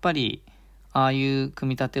れはやっぱりああいう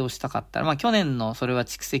組み立てをしたかったら、まあ去年のそれは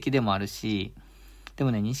蓄積でもあるし、で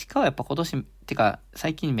もね西川やっぱ今年ってか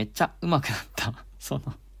最近めっちゃ上手くなった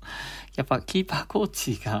やっぱキーパーコー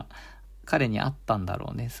チが彼にあったんだ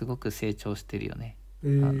ろうね。すごく成長してるよね。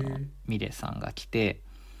ミレさんが来て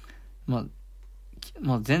もう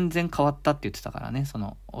全然変わったって言ってたからね。そ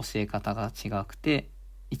の教え方が違くて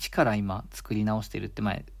一から今作り直してるって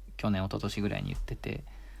去年一昨年ぐらいに言ってて、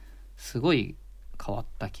すごい変わっ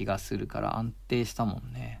た気がするから安定したも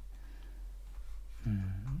んね。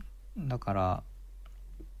だから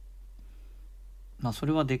まあそ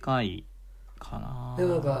れはでかいかな。で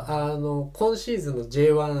もなんか今シーズンの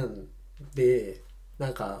J1 で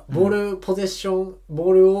なんかボールポゼッション、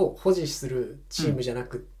ボールを保持するチームじゃな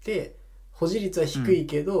くって、保持率は低い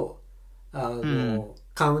けど、カ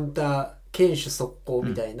ウンター堅守速攻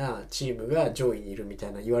みたいなチームが上位にいるみた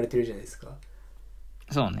いな言われてるじゃないですか。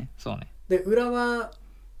そうね。で浦和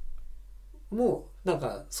もなん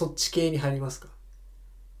かそっち系に入りますか？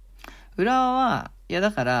浦和はいや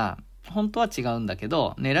だから本当は違うんだけ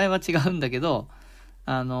ど、狙いは違うんだけど、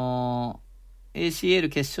ACL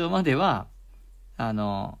決勝までは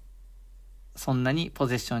そんなにポ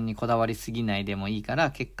ゼッションにこだわりすぎないでもいいか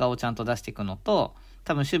ら結果をちゃんと出していくのと、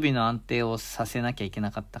多分守備の安定をさせなきゃいけ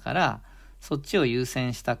なかったからそっちを優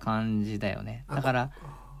先した感じだよね。だから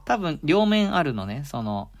多分両面あるのね。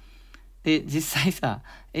で実際さ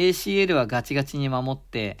ACL はガチガチに守っ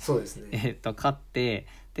て、そうですね、勝って、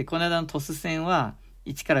でこの間のトス戦は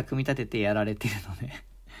一から組み立ててやられてるのね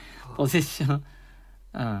ポゼッション、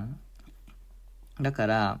だか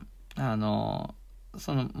ら分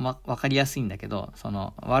かりやすいんだけど、ワ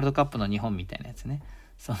ールドカップの日本みたいなやつね、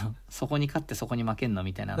そこに勝ってそこに負けんの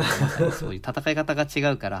みたいなのまさにそういう戦い方が違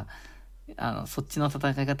うからそっちの戦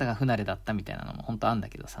い方が不慣れだったみたいなのも本当あるんだ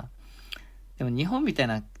けどさ、でも日本みたい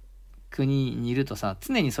な国にいるとさ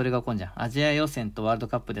常にそれが起こるじゃん。アジア予選とワールド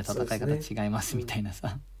カップで戦い方違いますみたいな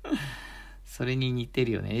さ、それに似て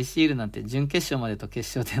るよね。 ACL なんて準決勝までと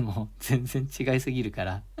決勝でも全然違いすぎるか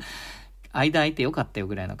ら間空いてよかったよ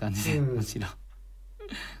ぐらいの感じで、むしろ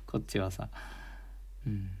こっちはさ、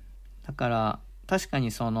だから確か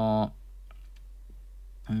にそう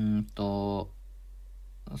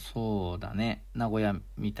だね、名古屋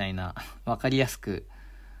みたいな分かりやすく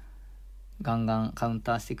ガンガンカウン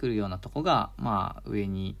ターしてくるようなとこがまあ上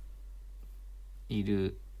にい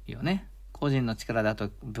るよね。個人の力だと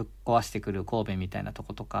ぶっ壊してくる神戸みたいなと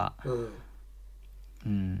ことか、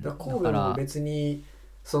神戸も別に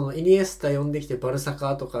イニエスタ呼んできてバルサ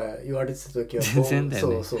カとか言われてた時は全然だよ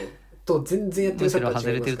ね。そうと全然やってるサッカー違います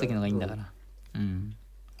から。むしろ外れてる時のがいいんだから、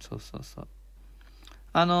そう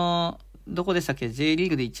どこでしたっけ、 J リー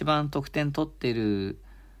グで一番得点取ってる、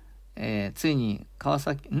ついに神戸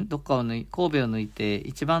を抜いて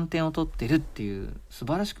一番点を取ってるっていう素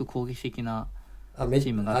晴らしく攻撃的なチ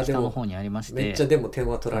ームが北の方にありまして、めっちゃでも点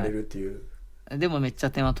は取られるっていう、でもめっち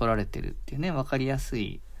ゃ点は取られてるっていうね、分かりやす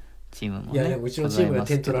いチームもね。いやでもうちのチームが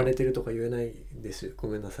点取られててるとか言えないですよ、ご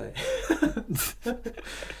めんなさい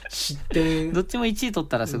失点どっちも1位取っ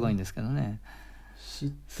たらすごいんですけどね、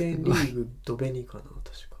失点リーグドベニかな確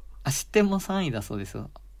か。失点も3位だそうですよ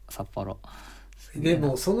札幌。で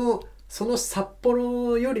もその札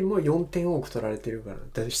幌よりも4点多く取られてるから、だっ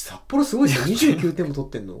て札幌すごいですよ29点も取っ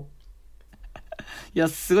てんのいや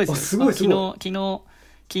すごいですよ。すごい昨日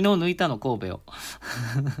抜いたの神戸を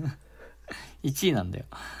1位なんだよ。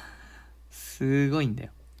すごいんだ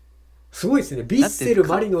よ。すごいですね。ヴィッセル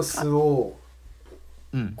マリノスを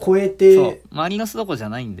超えて、そうて、マリノスどこじゃ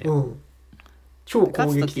ないんだよ、超攻撃的。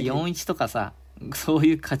勝つ時 4-1 とかさ、そう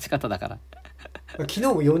いう勝ち方だから昨日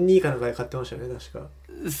も 4-2 かなんかで勝ってましたよね確か。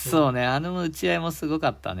そうね、打ち合いもすごか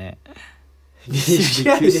ったね。2試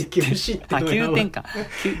合で9失点。9点か。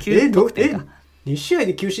9得点か。2試合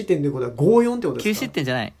で9失点ってことは 5-4 ってことですか？ 9失点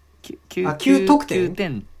じゃない。9得点9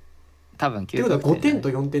点。多分9点。ってことは5点と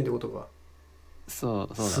4点ってことか。そ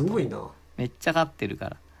うだ。すごいな。めっちゃ勝ってるか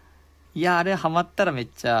ら。いや、あれハマったらめっ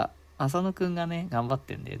ちゃ、浅野くんがね、頑張っ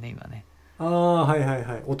てるんだよね、今ね。ああ、はいはい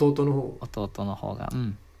はい。弟の方が。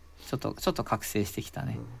ちょっと覚醒してきた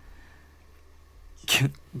ね。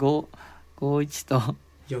5-1と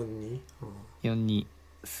 4-2。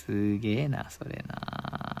すげえな、それ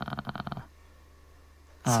な。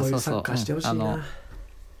そういうサッカーしてほしいな。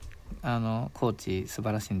コーチ素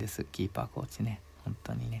晴らしいんです、キーパーコーチね、本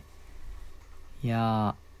当にね。い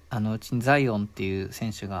やうちにザイオンっていう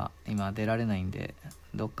選手が今出られないんで、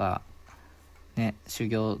どっかね修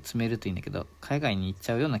行詰めるといいんだけど、海外に行っ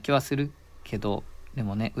ちゃうような気はするけど、で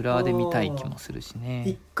もね浦和で見たい気もするしね。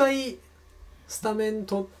一回スタメン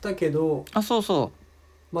取ったけど、そう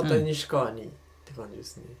また西川に、って感じで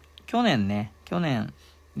すね。去年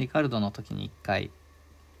リカルドの時に一回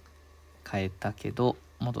変えたけど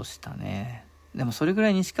戻したね。でもそれぐら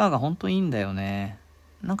い西川が本当にいいんだよね。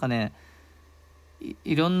なんかね、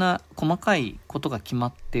いろんな細かいことが決ま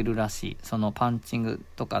ってるらしい。そのパンチング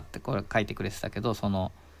とかってこれ書いてくれてたけど、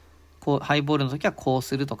こうハイボールの時はこう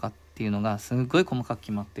するとかっていうのがすごい細かく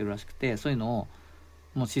決まってるらしくて、そういうのを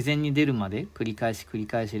もう自然に出るまで繰り返し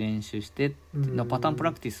練習してのパターンプ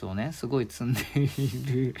ラクティスをねすごい積んでい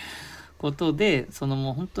ることで、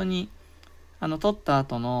もう本当に取った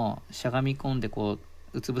後のしゃがみ込んでこ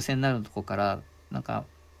ううつ伏せになるとこからなんか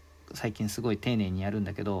最近すごい丁寧にやるん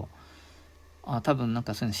だけど、多分なん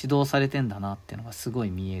かそういうの指導されてんだなっていうのがすご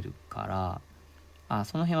い見えるから、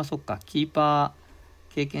その辺はそっか、キーパ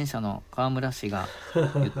ー経験者の川村氏が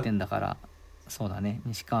言ってんだからそうだね、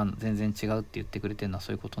西川全然違うって言ってくれてるのは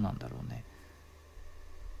そういうことなんだろうね。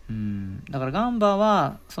だからガンバ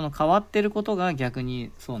はその変わってることが逆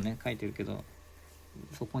にそうね書いてるけど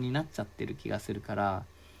そこになっちゃってる気がするから、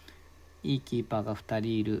いいキーパーが2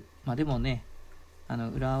人いる。でもね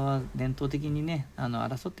浦和は伝統的にね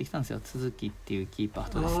争ってきたんですよ。都築っていうキーパー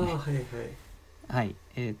とですね、はい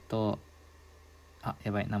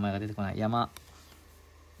やばい名前が出てこない、山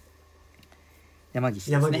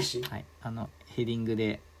岸ですね。はい、ヘディング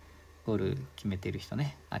でゴール決めてる人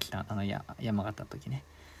ね、山形の時ね。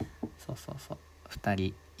そう2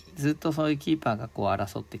人ずっとそういうキーパーがこう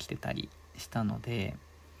争ってきてたりしたので、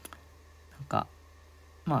なんか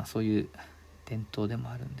そういう伝統でも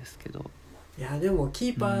あるんですけど、いやでもキ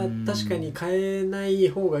ーパー確かに変えない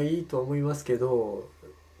方がいいと思いますけど、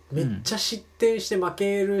めっちゃ失点して負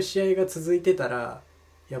ける試合が続いてたら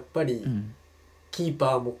やっぱりキー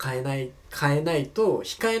パーも変えないと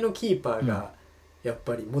控えのキーパーがやっ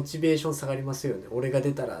ぱりモチベーション下がりますよね。俺が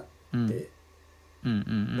出たらって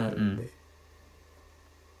なるんで。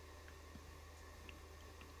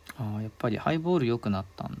やっぱりハイボール良くなっ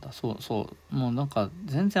たんだ。そうもうなんか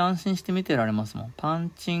全然安心して見てられますもん。パ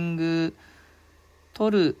ンチング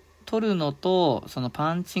取るのと、その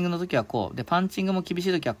パンチングの時はこうで、パンチングも厳し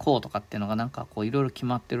い時はこうとかっていうのがなんかこういろいろ決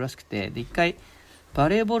まってるらしくて、で一回バ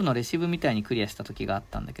レーボールのレシーブみたいにクリアした時があっ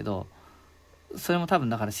たんだけど、それも多分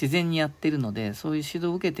だから自然にやってるので、そういう指導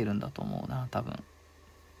を受けてるんだと思うな。多分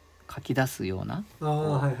書き出すような、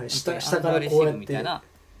下からこうやってやるや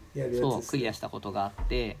つですね。そうクリアしたことがあっ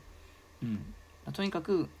て、とにか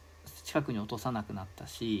く近くに落とさなくなった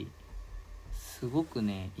し、すごく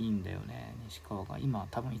ねいいんだよね。西川が今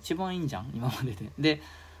多分一番いいんじゃん今までで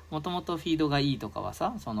もともとフィードがいいとかは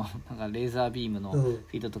さ、なんかレーザービームのフ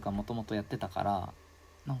ィードとかもともとやってたから、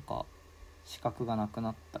なんか資格がなく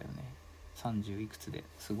なったよね。30いくつで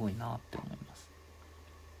すごいなって思います。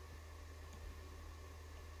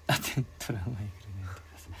トラウマやけどね。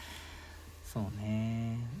そう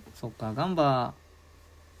ね。そっか、ガンバ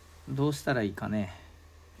どうしたらいいかね。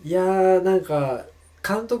いやーなんか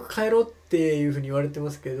監督変えろっていうふうに言われて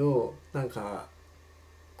ますけど、なんか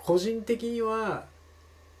個人的には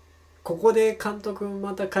ここで監督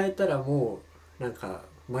また変えたらもうなんか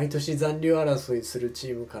毎年残留争いするチ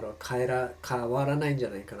ームからは変わらないんじゃ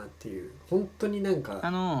ないかなっていう、本当になんか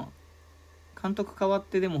監督変わっ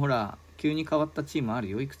てでもほら急に変わったチームある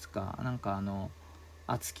よ、いくつか。なんか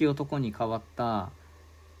熱き男に変わった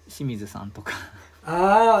清水さんとか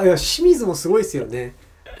ああ、いや清水もすごいですよね。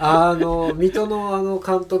水戸の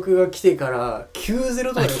監督が来てから9-0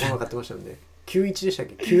とかで来なかってましたよね。9-1でしたっ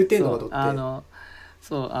け、9点とか取って。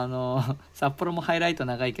札幌もハイライト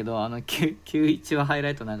長いけど9-1はハイラ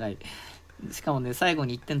イト長い。しかもね、最後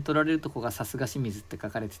に1点取られるとこがさすが清水って書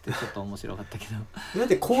かれててちょっと面白かったけどだっ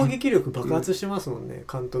て攻撃力爆発してますもんね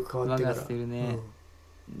監督変わってから。爆発してるね、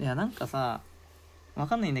いやなんかさわ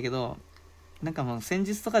かんないんだけど、なんかもう戦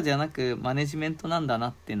術とかじゃなくマネジメントなんだな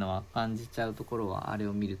っていうのは感じちゃうところはあれ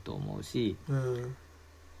を見ると思うし、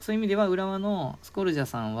そういう意味では浦和のスコルジャ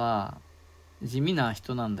さんは地味な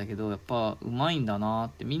人なんだけどやっぱうまいんだなっ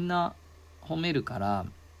てみんな褒めるから、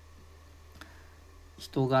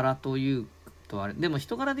人柄というとあれでも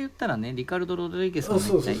人柄で言ったらね、リカルド・ロドリゲスも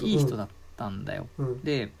めっちゃいい人だったんだよ。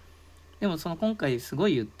でもその今回すご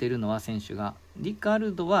い言ってるのは選手がリカ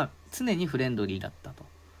ルドは常にフレンドリーだったと、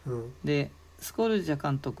でスコルジャ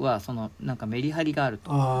監督はそのなんかメリハリがある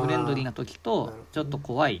と、フレンドリーな時とちょっと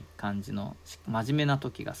怖い感じの真面目な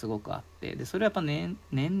時がすごくあって、でそれはやっぱ、年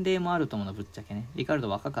齢もあると思うの、ぶっちゃけね。リカルド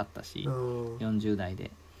若かったし40代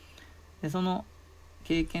でその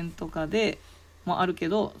経験とかでもあるけ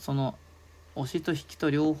ど、その押しと引き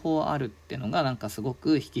と両方あるってのがなんかすご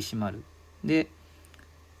く引き締まる。で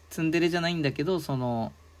ツンデレじゃないんだけど、そ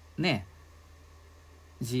のね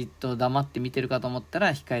じっと黙って見てるかと思った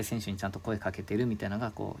ら控え選手にちゃんと声かけてるみたいなの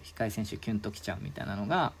がこう控え選手キュンときちゃうみたいなの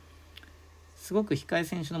がすごく控え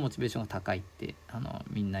選手のモチベーションが高いって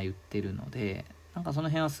みんな言ってるので、なんかその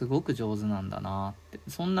辺はすごく上手なんだなって。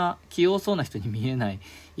そんな器用そうな人に見えない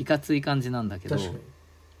いかつい感じなんだけど、な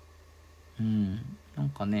ん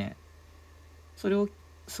かねす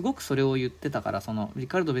ごくそれを言ってたから、そのリ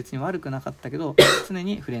カルド別に悪くなかったけど常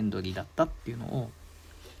にフレンドリーだったっていうのを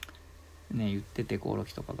ね言ってて、コオロ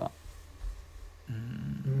キとかがな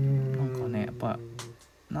んかねやっぱ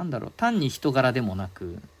なんだろう、単に人柄でもな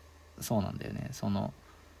くそうなんだよね。その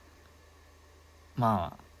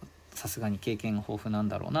まあさすがに経験豊富なん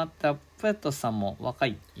だろうなって。プエットスさんも若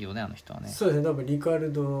いよね、あの人はね。そうですね、多分リカ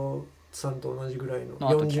ルドさんと同じぐらいの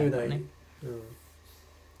40代、ね、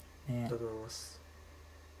だと思います。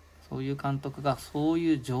そういう監督がそう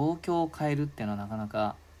いう状況を変えるっていうのはなかな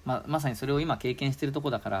か、まさにそれを今経験してると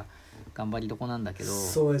こだから頑張りどこなんだけど。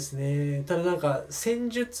そうですね。ただなんか戦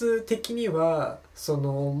術的にはそ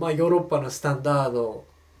の、ヨーロッパのスタンダード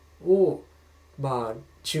を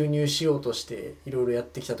注入しようとしていろいろやっ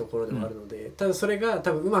てきたところでもあるので、ただそれが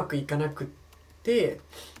多分うまくいかなくって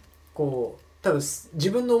こう多分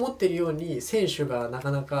自分の思っているように選手がな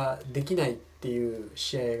かなかできないっていう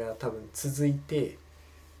試合が多分続いて、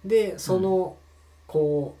でその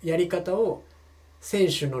こうやり方を選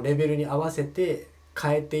手のレベルに合わせて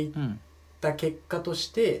変えていった結果とし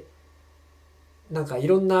て、なんかい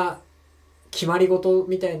ろんな決まり事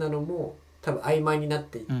みたいなのも多分曖昧になっ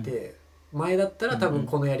ていって、前だったら多分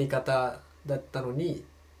このやり方だったのにっ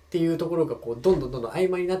ていうところがこうどんどん曖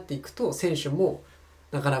昧になっていくと、選手も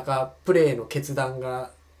なかなかプレーの決断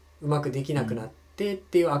がうまくできなくなってっ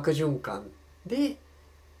ていう悪循環で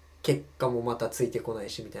結果もまたついてこない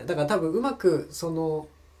しみたいな。だから多分うまくその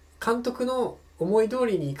監督の思い通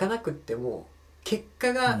りにいかなくっても結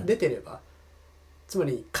果が出てれば、つま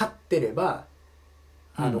り勝ってれば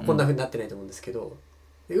こんな風になってないと思うんですけど、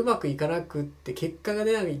うまくいかなくって結果が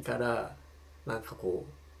出ないからなんかこ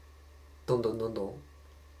うどんどん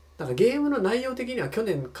なんかゲームの内容的には去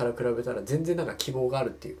年から比べたら全然なんか希望がある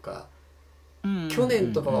っていうか、去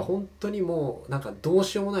年とかは本当にもうなんかどう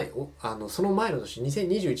しようもないその前の年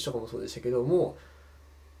2021とかもそうでしたけども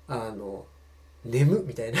眠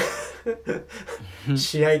みたいな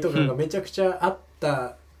試合とかがめちゃくちゃあっ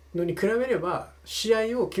たのに比べれば、試合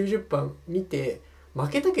を90分見て負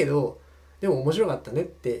けたけどでも面白かったねっ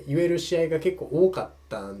て言える試合が結構多かっ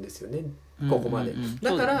たんですよね、ここまで。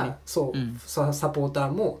だからサポータ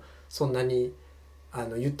ーもそんなに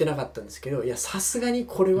言ってなかったんですけど、いやさすがに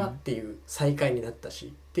これはっていう最下位になったしっ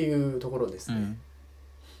ていうところですね。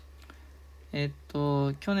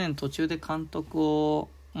去年途中で監督を、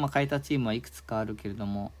変えたチームはいくつかあるけれど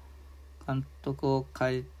も、監督を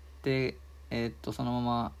変えて、そのま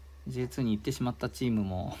ま J2 に行ってしまったチーム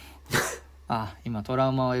も今トラ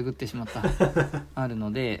ウマをえぐってしまったある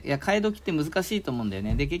ので、いや変え時って難しいと思うんだよ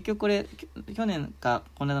ね。で結局これ去年か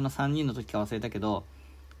この間の3人の時か忘れたけど、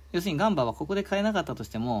要するにガンバはここで変えなかったとし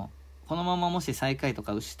てもこのままもし最下位と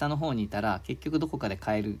か下の方にいたら結局どこかで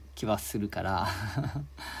変える気はするから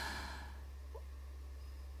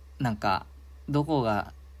なんかどこ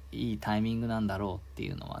がいいタイミングなんだろうって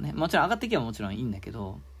いうのはね、もちろん上がってきはもちろんいいんだけ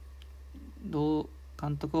ど、どう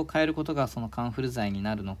監督を変えることがそのカンフル剤に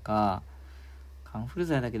なるのか、カンフル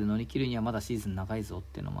剤だけで乗り切るにはまだシーズン長いぞっ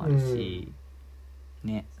ていうのもあるし、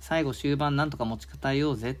ね、最後終盤なんとか持ちこたえ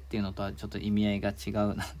ようぜっていうのとはちょっと意味合いが違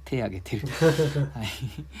うな手挙げてるはい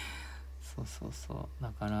そうそうそうだ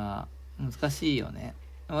から難しいよね。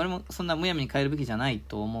俺もそんなむやみに変えるべきじゃない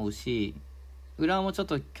と思うし、浦和もちょっ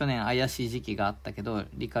と去年怪しい時期があったけど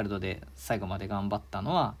リカルドで最後まで頑張った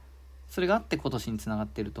のはそれがあって今年につながっ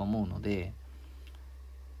てると思うので、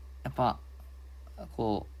やっぱ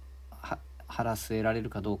こう腹据えられる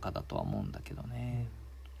かどうかだとは思うんだけどね。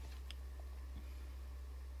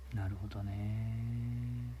なるほどね。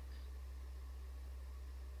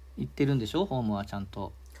行ってるんでしょホームはちゃん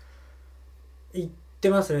と。行って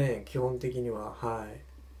ますね基本的には。はい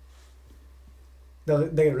だ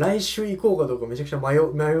けど来週行こうかどうかめちゃくちゃ迷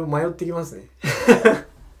ってきますね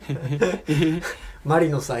マリ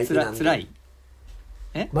ノス相手なんで。つらい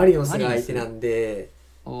マリノスが相手なんで、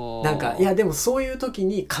なんかいやでもそういう時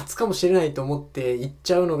に勝つかもしれないと思って行っ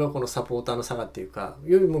ちゃうのがこのサポーターの差がっていうか、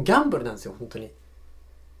よりもギャンブルなんですよ本当に。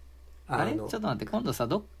あれちょっと待って、今度さ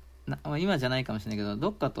今じゃないかもしれないけど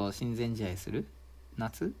どっかと親善試合する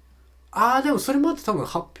夏。でもそれまで多分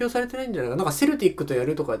発表されてないんじゃないかな。なんかセルティックとや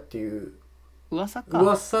るとかっていう噂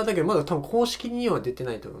だけどまだ多分公式には出て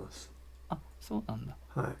ないと思います。あ、そうなんだ。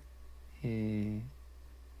はい。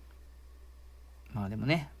まあでも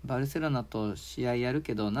ねバルセロナと試合やる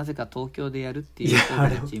けどなぜか東京でやるっていうチ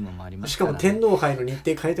ームもありますからね。しかも天皇杯の日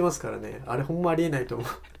程変えてますからね。あれほんまありえないと思う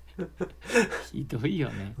ひどいよ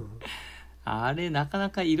ね、あれなかな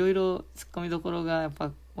かいろいろツッコミどころがやっ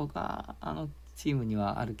ぱ僕はチームに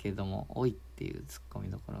はあるけれども多いっていうツッコ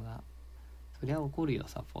ミどころがそりゃ怒るよ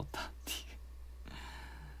サポーターってい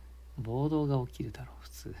う暴動が起きるだろう普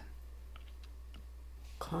通。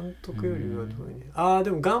監督よりは遠いね。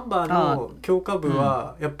でもガンバの強化部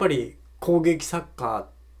はやっぱり攻撃サッカ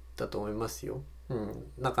ーだと思いますよ。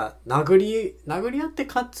なんか殴り合って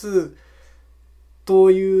勝つ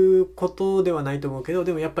ということではないと思うけど、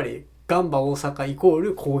でもやっぱりガンバ大阪イコー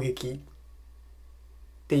ル攻撃っ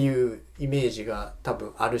ていうイメージが多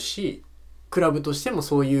分あるし、クラブとしても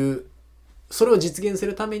それを実現す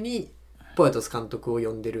るためにポエトス監督を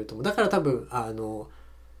呼んでると思う。だから多分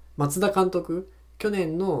松田監督、去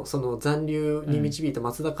年のその残留に導いた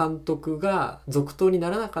松田監督が続投に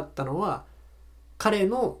ならなかったのは、彼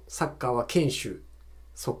のサッカーは堅守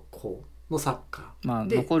速攻のサッカー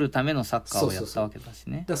で、残るためのサッカーをやったわけだし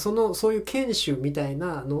ね。そういう堅守みたい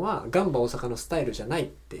なのはガンバ大阪のスタイルじゃないっ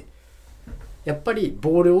て。やっぱり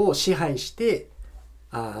ボールを支配して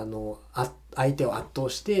相手を圧倒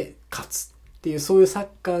して勝つっていう、そういうサッ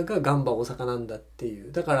カーがガンバ大阪なんだってい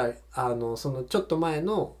う。だからそのちょっと前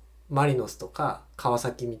のマリノスとか川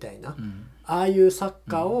崎みたいな、ああいうサッ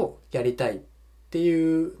カーをやりたいって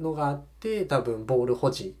いうのがあって、多分ボール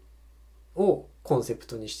保持をコンセプ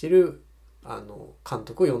トにしてる監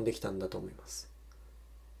督を呼んできたんだと思います。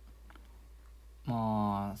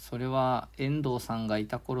まあそれは遠藤さんがい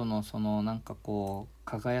た頃のそのなんかこう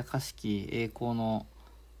輝かしき栄光の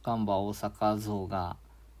ガンバ大阪像が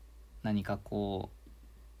何かこ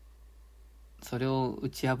うそれを打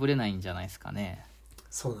ち破れないんじゃないですかね。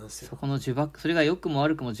そうなんですよ。そこの呪縛、それが良くも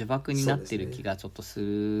悪くも呪縛になってる気がちょっとす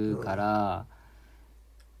るから、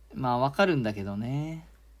まあわかるんだけどね、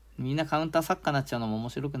みんなカウンターサッカーになっちゃうのも面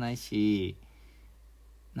白くないし、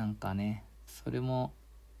なんかねそれも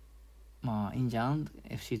まあいいんじゃん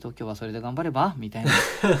FC 東京はそれで頑張ればみたいな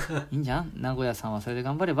いいんじゃん名古屋さんはそれで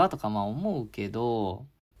頑張ればとかまあ思うけど、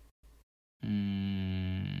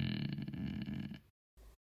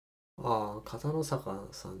片野坂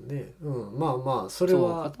さんね。まあまあそれ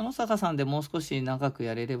は片野坂さんでもう少し長く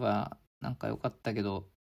やれればなんか良かったけど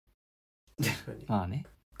確かにまあね、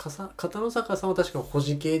片野坂さんは確かに保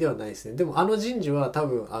持系ではないですね。でも人事は多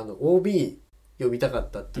分OB 呼びたかっ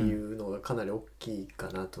たっていうのがかなり大きいか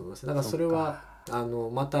なと思います。だからそれは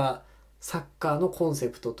またサッカーのコンセ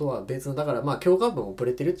プトとは別の、だからまあ強化部もブ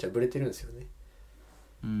レてるっちゃブレてるんですよね。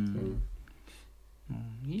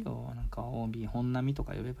いいよ、なんか OB 本並と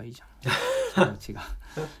か呼べばいいじゃん違う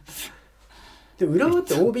で浦和っ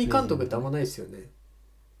て OB 監督ってあんまないですよね。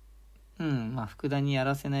まあ福田にや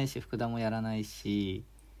らせないし福田もやらないし、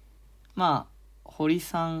まあ堀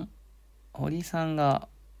さんが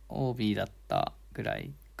OB だったぐら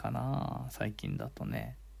いかな最近だと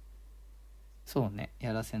ね。そうね、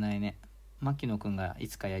やらせないね。牧野くんがい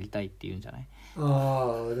つかやりたいって言うんじゃない？で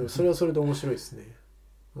もそれはそれで面白いですね。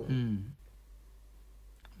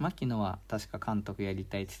牧野は確か監督やり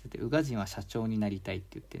たいって言ってて、宇賀神は社長になりたいっ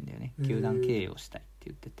て言ってんだよね。球団経営をしたいって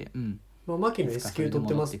言ってて、まあ、牧野 S 級取っ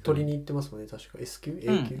てます、取りに行ってますもんね、確か S 級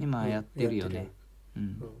A 級、今やってるよね。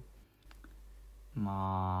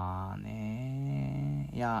まあね、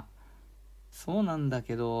いやそうなんだ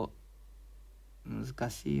けど難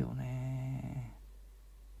しいよね。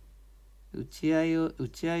打ち合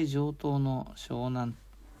い上等の湘南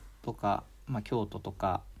とか、京都と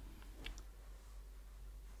か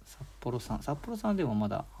札幌さんでもま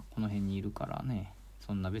だこの辺にいるからね、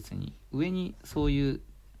そんな別に上にそういう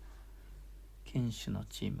堅守の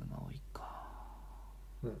チームが多いか。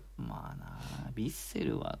まあな、ヴィッセ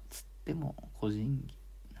ルはつっても個人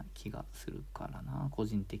な気がするからな、個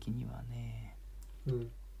人的にはね。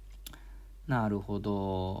なるほ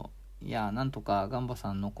ど。いや、なんとかガンバ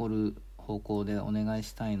さん残る方向でお願い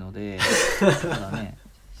したいのでただね、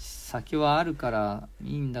先はあるから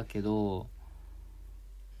いいんだけど、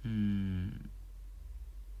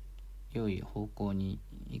良い方向に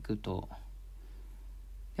行くと。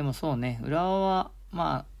でもそうね、浦和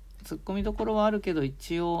は突っ込みどころはあるけど、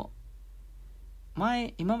一応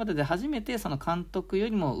今までで初めてその監督よ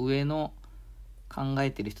りも上の考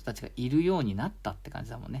えてる人たちがいるようになったって感じ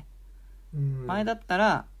だもんね。前だった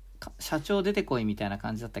ら社長出てこいみたいな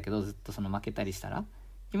感じだったけど、ずっとその負けたりしたら、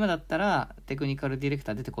今だったらテクニカルディレク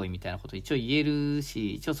ター出てこいみたいなこと一応言える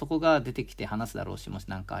し、一応そこが出てきて話すだろうし、もし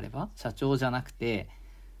何かあれば社長じゃなくて、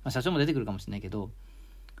社長も出てくるかもしれないけど、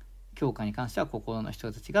強化に関してはここの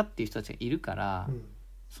人たちがっていう人たちがいるから、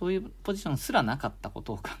そういうポジションすらなかったこ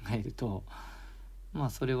とを考えると、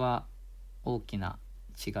それは大きな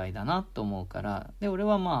違いだなと思うから、で俺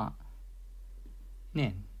は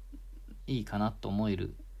いいかなと思え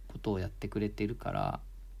ることをやってくれてるから。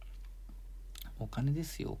お金で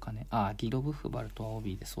すよ、お金。ギロブフバルトは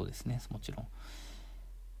OB で、そうですね、もちろん。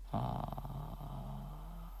ガ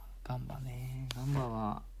ンバ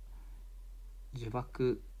は呪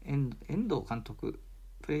縛、遠藤監督、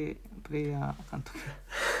プレイヤー監督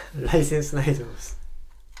ライセンスないと思います。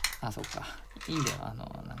そっか、いいんだよ、なんか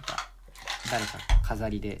誰か飾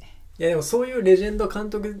りで。いやでもそういうレジェンド監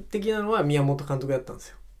督的なのは宮本監督だったんです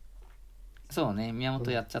よ。そうね、宮本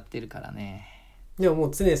やっちゃってるからね。でもも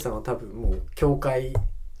う常さんは多分もう協会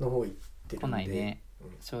の方行ってるんで来ないね、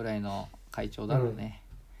将来の会長だろうね。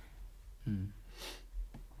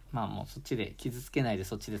もうそっちで傷つけないで、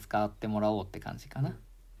そっちで使ってもらおうって感じかな。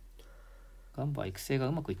ガンバは育成が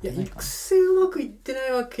うまくいってないかな。育成うまくいってな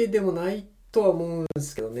いわけでもないとは思うんで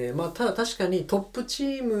すけどね。ただ確かにトップチ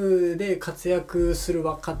ームで活躍する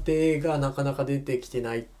若手がなかなか出てきて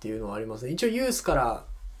ないっていうのはありますね。一応ユースから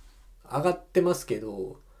上がってますけ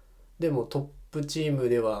ど、でもトップチーム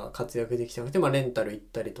では活躍できてなくて、レンタル行っ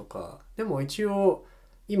たりとか。でも一応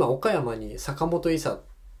今岡山に坂本伊佐っ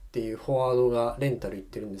ていうフォワードがレンタル行っ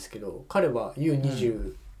てるんですけど、彼は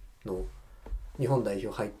U20 の日本代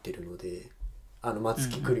表入ってるので、松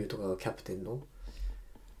木玖生とかがキャプテンの、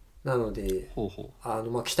なので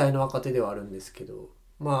期待の若手ではあるんですけど、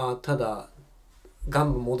ただガ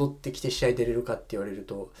ンバ戻ってきて試合出れるかって言われる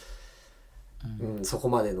と、そこ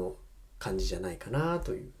までの感じじゃないかな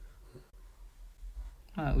という。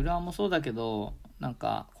浦和もそうだけど、なん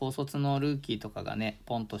か高卒のルーキーとかがね、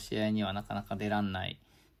ポンと試合にはなかなか出らんない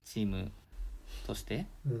チームとして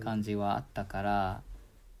感じはあったから、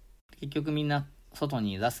結局みんな外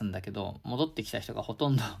に出すんだけど、戻ってきた人がほと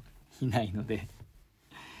んどいないので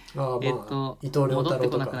伊藤涼太郎とか戻って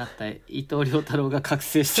こなくなった伊藤涼太郎が覚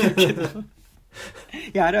醒してるけどい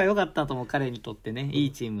や、あれは良かったと思う。彼にとってね、い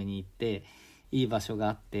いチームに行っていい場所が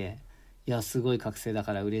あって、いやすごい覚醒だ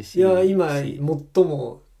から嬉しいし。いや今最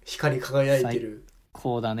も光り輝いてる。最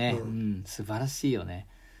高だね、素晴らしいよね。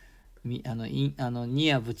ニア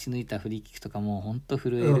ぶち抜いたフリーキックとかもほんと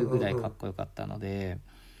震えるぐらいかっこよかったので、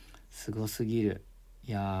すごすぎる。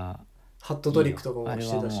いやハットトリックとかもし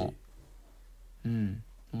てたし、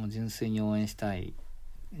もう純粋に応援したい、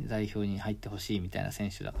代表に入ってほしいみたいな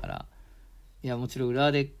選手だから。いやもちろん浦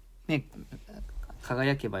和でね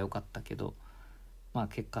輝けばよかったけど、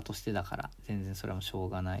結果としてだから全然それはもしょう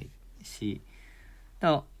がないし、だ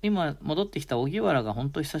から今戻ってきた荻原が本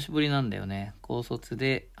当久しぶりなんだよね。高卒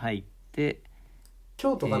で入って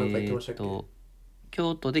京都かなんか行ってましたっけ。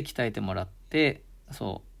京都で鍛えてもらって、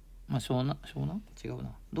湘南違う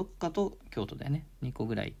な、どっかと京都だよね、2個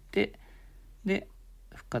ぐらい行って、で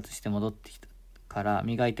復活して戻ってきたから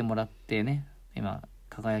磨いてもらってね、今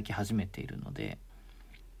輝き始めているので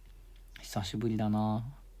久しぶりだな。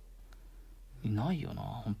いないよな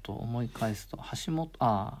本当、思い返すと。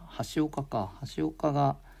橋岡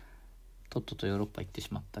がとっととヨーロッパ行って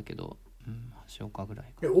しまったけど、橋岡ぐら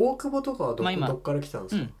いか。大久保とかはど今っから来たんで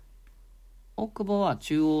すか？大久保は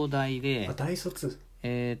中央大で、大卒。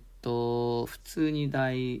普通に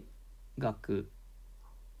大学、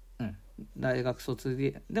大学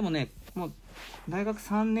卒でもね、もう大学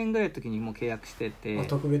3年ぐらいの時にもう契約してて、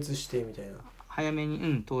特別指定みたいな。早め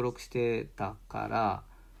に、登録してたから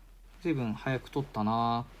随分早く取った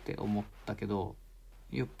なって思ったけど、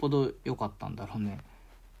よっぽど良かったんだろうね。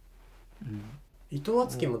伊藤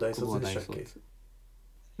敦樹も大卒でしたっけ？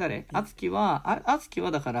誰？敦樹は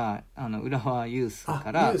だから浦和ユース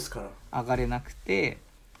から上がれなくて、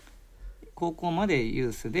高校までユ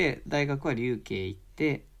ースで大学は琉球行って、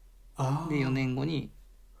で4年後に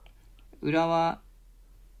浦和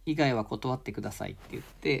以外は断ってくださいって言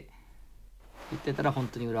ってたら本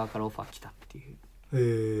当に浦和からオファー来たっていう。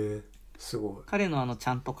へえ、すごい。彼のち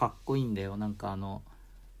ゃんとかっこいいんだよ。なんかな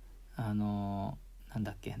ん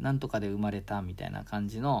だっけ、なんとかで生まれたみたいな感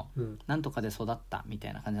じの、なんとかで育ったみた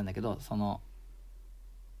いな感じなんだけど、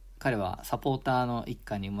彼はサポーターの一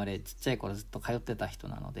家に生まれ、ちっちゃい頃ずっと通ってた人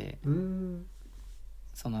なので、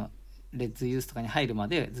レッズユースとかに入るま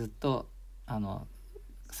でずっと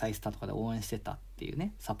サイスタとかで応援してたっていう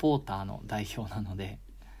ね、サポーターの代表なので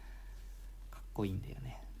かっこいいんだよ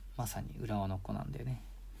ね。まさに浦和の子なんだよね。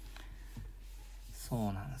そ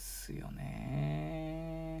うなんすよ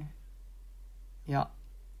ね。いや、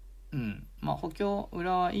補強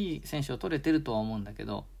浦和いい選手を取れてるとは思うんだけ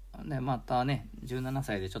ど、でまたね17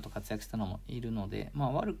歳でちょっと活躍したのもいるので、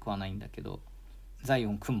悪くはないんだけど、ザイ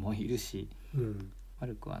オン君もいるし、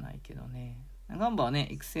悪くはないけどね。ガンバはね、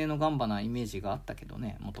育成のガンバなイメージがあったけど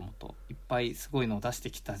ね、もともといっぱいすごいのを出して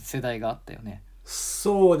きた世代があったよね。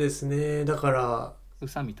そうですね。だから宇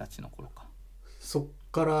佐美たちの頃か。そっ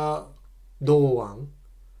から堂安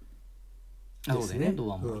ですね。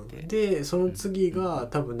堂安もいて、でその次が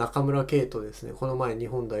多分中村敬斗ですね。この前日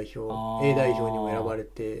本代表 A 代表にも選ばれ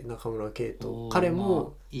て、中村敬斗、彼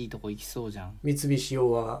もいいとこ行きそうじゃん。三菱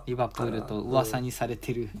洋和リバプールと噂にされ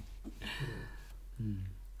てる、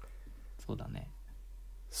そうだね。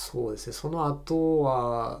そうですね。その後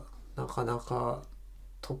はなかなか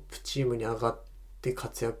トップチームに上がって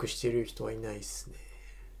活躍してる人はいないですね。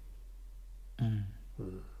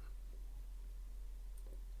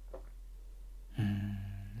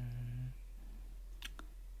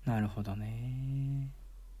なるほどね。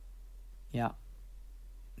いや、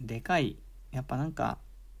でかい、やっぱなんか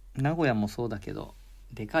名古屋もそうだけど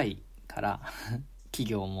でかいから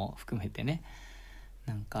企業も含めてね、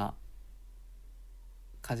なんか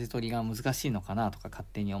舵取りが難しいのかなとか勝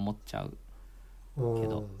手に思っちゃうけ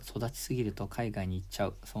ど、育ちすぎると海外に行っちゃ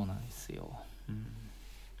う。そうなんですよ、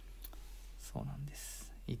そうなんで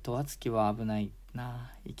す。伊藤敦樹は危ない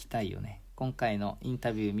な。行きたいよね。今回のイン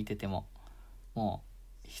タビュー見てても、も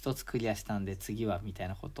う一つクリアしたんで次はみたい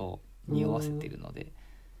なことを匂わせてるので、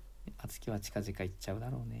敦樹は近々行っちゃうだ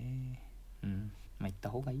ろうね。行った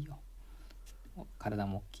方がいいよ。体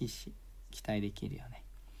も大きいし期待できるよね。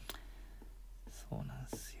そうなん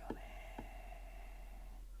ですよね。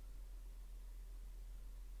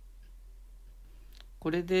こ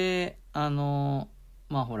れでほ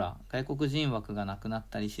ら外国人枠がなくなっ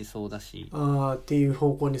たりしそうだし、っていう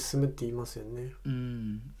方向に進むって言いますよね。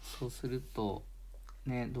そうすると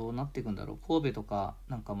ね、どうなっていくんだろう。神戸とか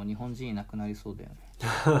なんかも日本人いなくなりそうだよね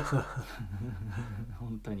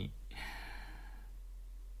本当に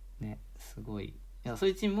ね、すごい。いや、そう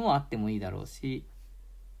いうチームもあってもいいだろうし、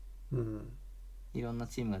いろんな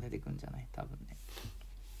チームが出てくるんじゃない、多分ね。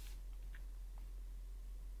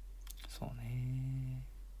そうね。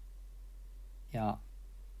いや、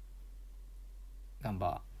頑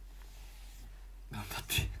張っ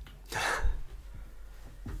て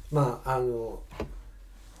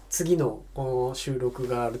次のこの収録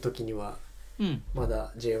がある時には、ま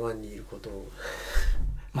だ J1 にいることを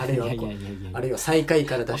あるいは最下位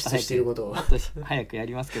から脱出していることをもっと早くや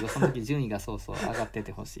りますけど、その時順位がそうそう上がって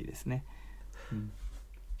てほしいですね。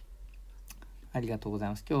ありがとうござい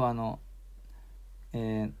ます。今日は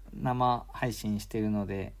生配信しているの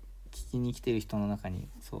で、聞きに来ている人の中に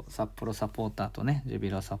札幌サポーターとね、ジュビ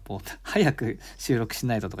ロサポーター早く収録し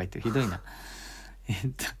ないととか言ってひどいな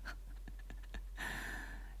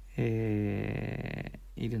い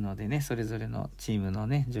るのでね、それぞれのチームの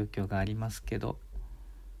ね状況がありますけど、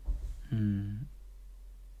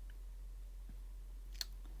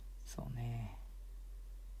そうね。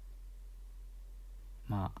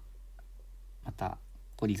また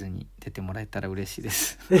懲りずに出てもらえたら嬉しいで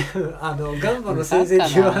すガンバの成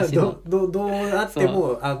績はどうあって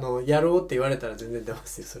もやろうって言われたら全然出ま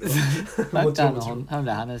すよそれはサッカーの本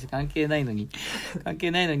来話関係ないのに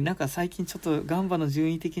なんか最近ちょっとガンバの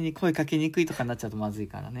順位的に声かけにくいとかになっちゃうとまずい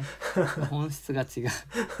からね本質が違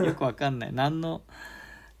うよくわかんない何の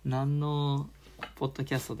ポッド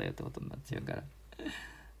キャストだよってことになっちゃうから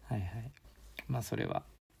はいはい、まあそれは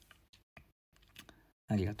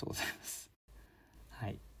ありがとうございます。は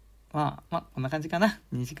い、まあこんな感じかな。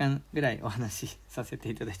2時間ぐらいお話しさせて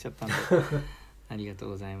いただいちゃったんでありがとう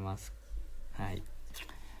ございます。はい、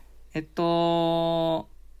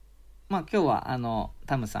まあ今日は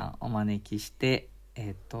タムさんお招きして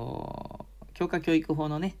教科教育法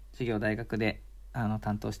のね授業大学で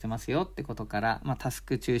担当してますよってことから、まあ、タス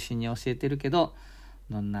ク中心に教えてるけど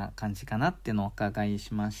どんな感じかなっていうのをお伺い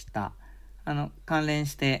しました。関連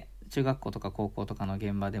して中学校とか高校とかの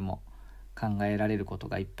現場でも考えられること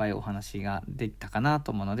がいっぱいお話ができたかな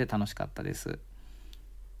と思うので楽しかったです。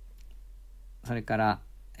それから、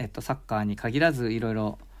サッカーに限らずいろい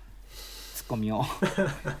ろツッコミを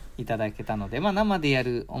いただけたので、まあ、生でや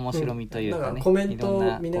る面白みというかね、なんかコメント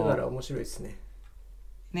を見ながら面白いですね。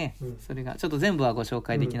それがちょっと全部はご紹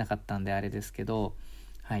介できなかったんであれですけど、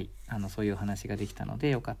はい、そういう話ができたの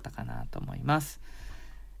でよかったかなと思います。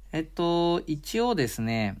一応です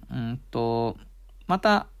ね、ま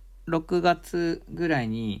た6月ぐらい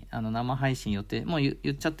に生配信予定、もう言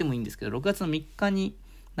っちゃってもいいんですけど、6月の3日に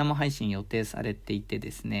生配信予定されていて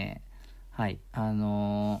ですね、はい、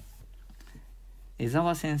江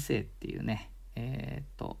沢先生っていうね、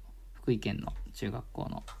福井県の中学校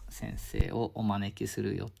の先生をお招きす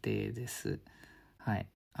る予定です。はい、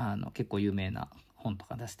結構有名な本と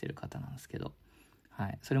か出してる方なんですけど、は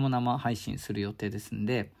い、それも生配信する予定ですん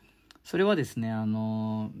で、それはですね、メ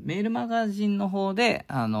ールマガジンの方で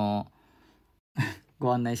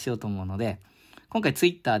ご案内しようと思うので、今回ツ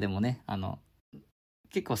イッターでもね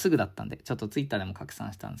結構すぐだったんでちょっとツイッターでも拡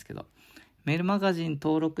散したんですけど、メールマガジン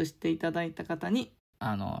登録していただいた方に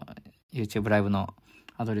YouTube ライブの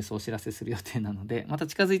アドレスをお知らせする予定なので、また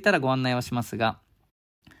近づいたらご案内はしますが、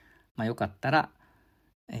まあ、よかったら、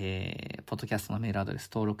ポッドキャストのメールアドレス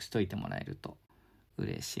登録しといてもらえると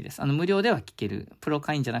嬉しいです。無料では聞ける、プロ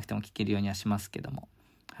会員じゃなくても聞けるようにはしますけども、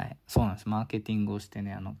はい、そうなんです。マーケティングをして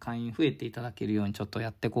ね、会員増えていただけるようにちょっとや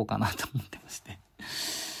っていこうかなと思ってまして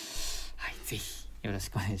はい、ぜひよろし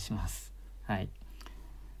くお願いします。はい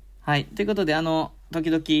はい、ということで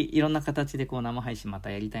時々いろんな形で生配信ま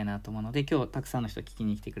たやりたいなと思うので、今日たくさんの人聞き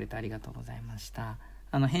に来てくれてありがとうございました。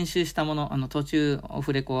編集したもの途中オ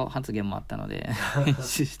フレコ発言もあったので編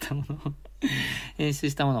集したものを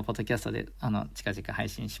ポッドキャストで近々配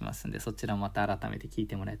信しますんで、そちらもまた改めて聞い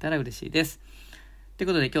てもらえたら嬉しいです。という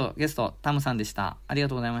ことで今日ゲストタムさんでした。ありが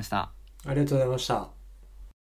とうございました。ありがとうございました。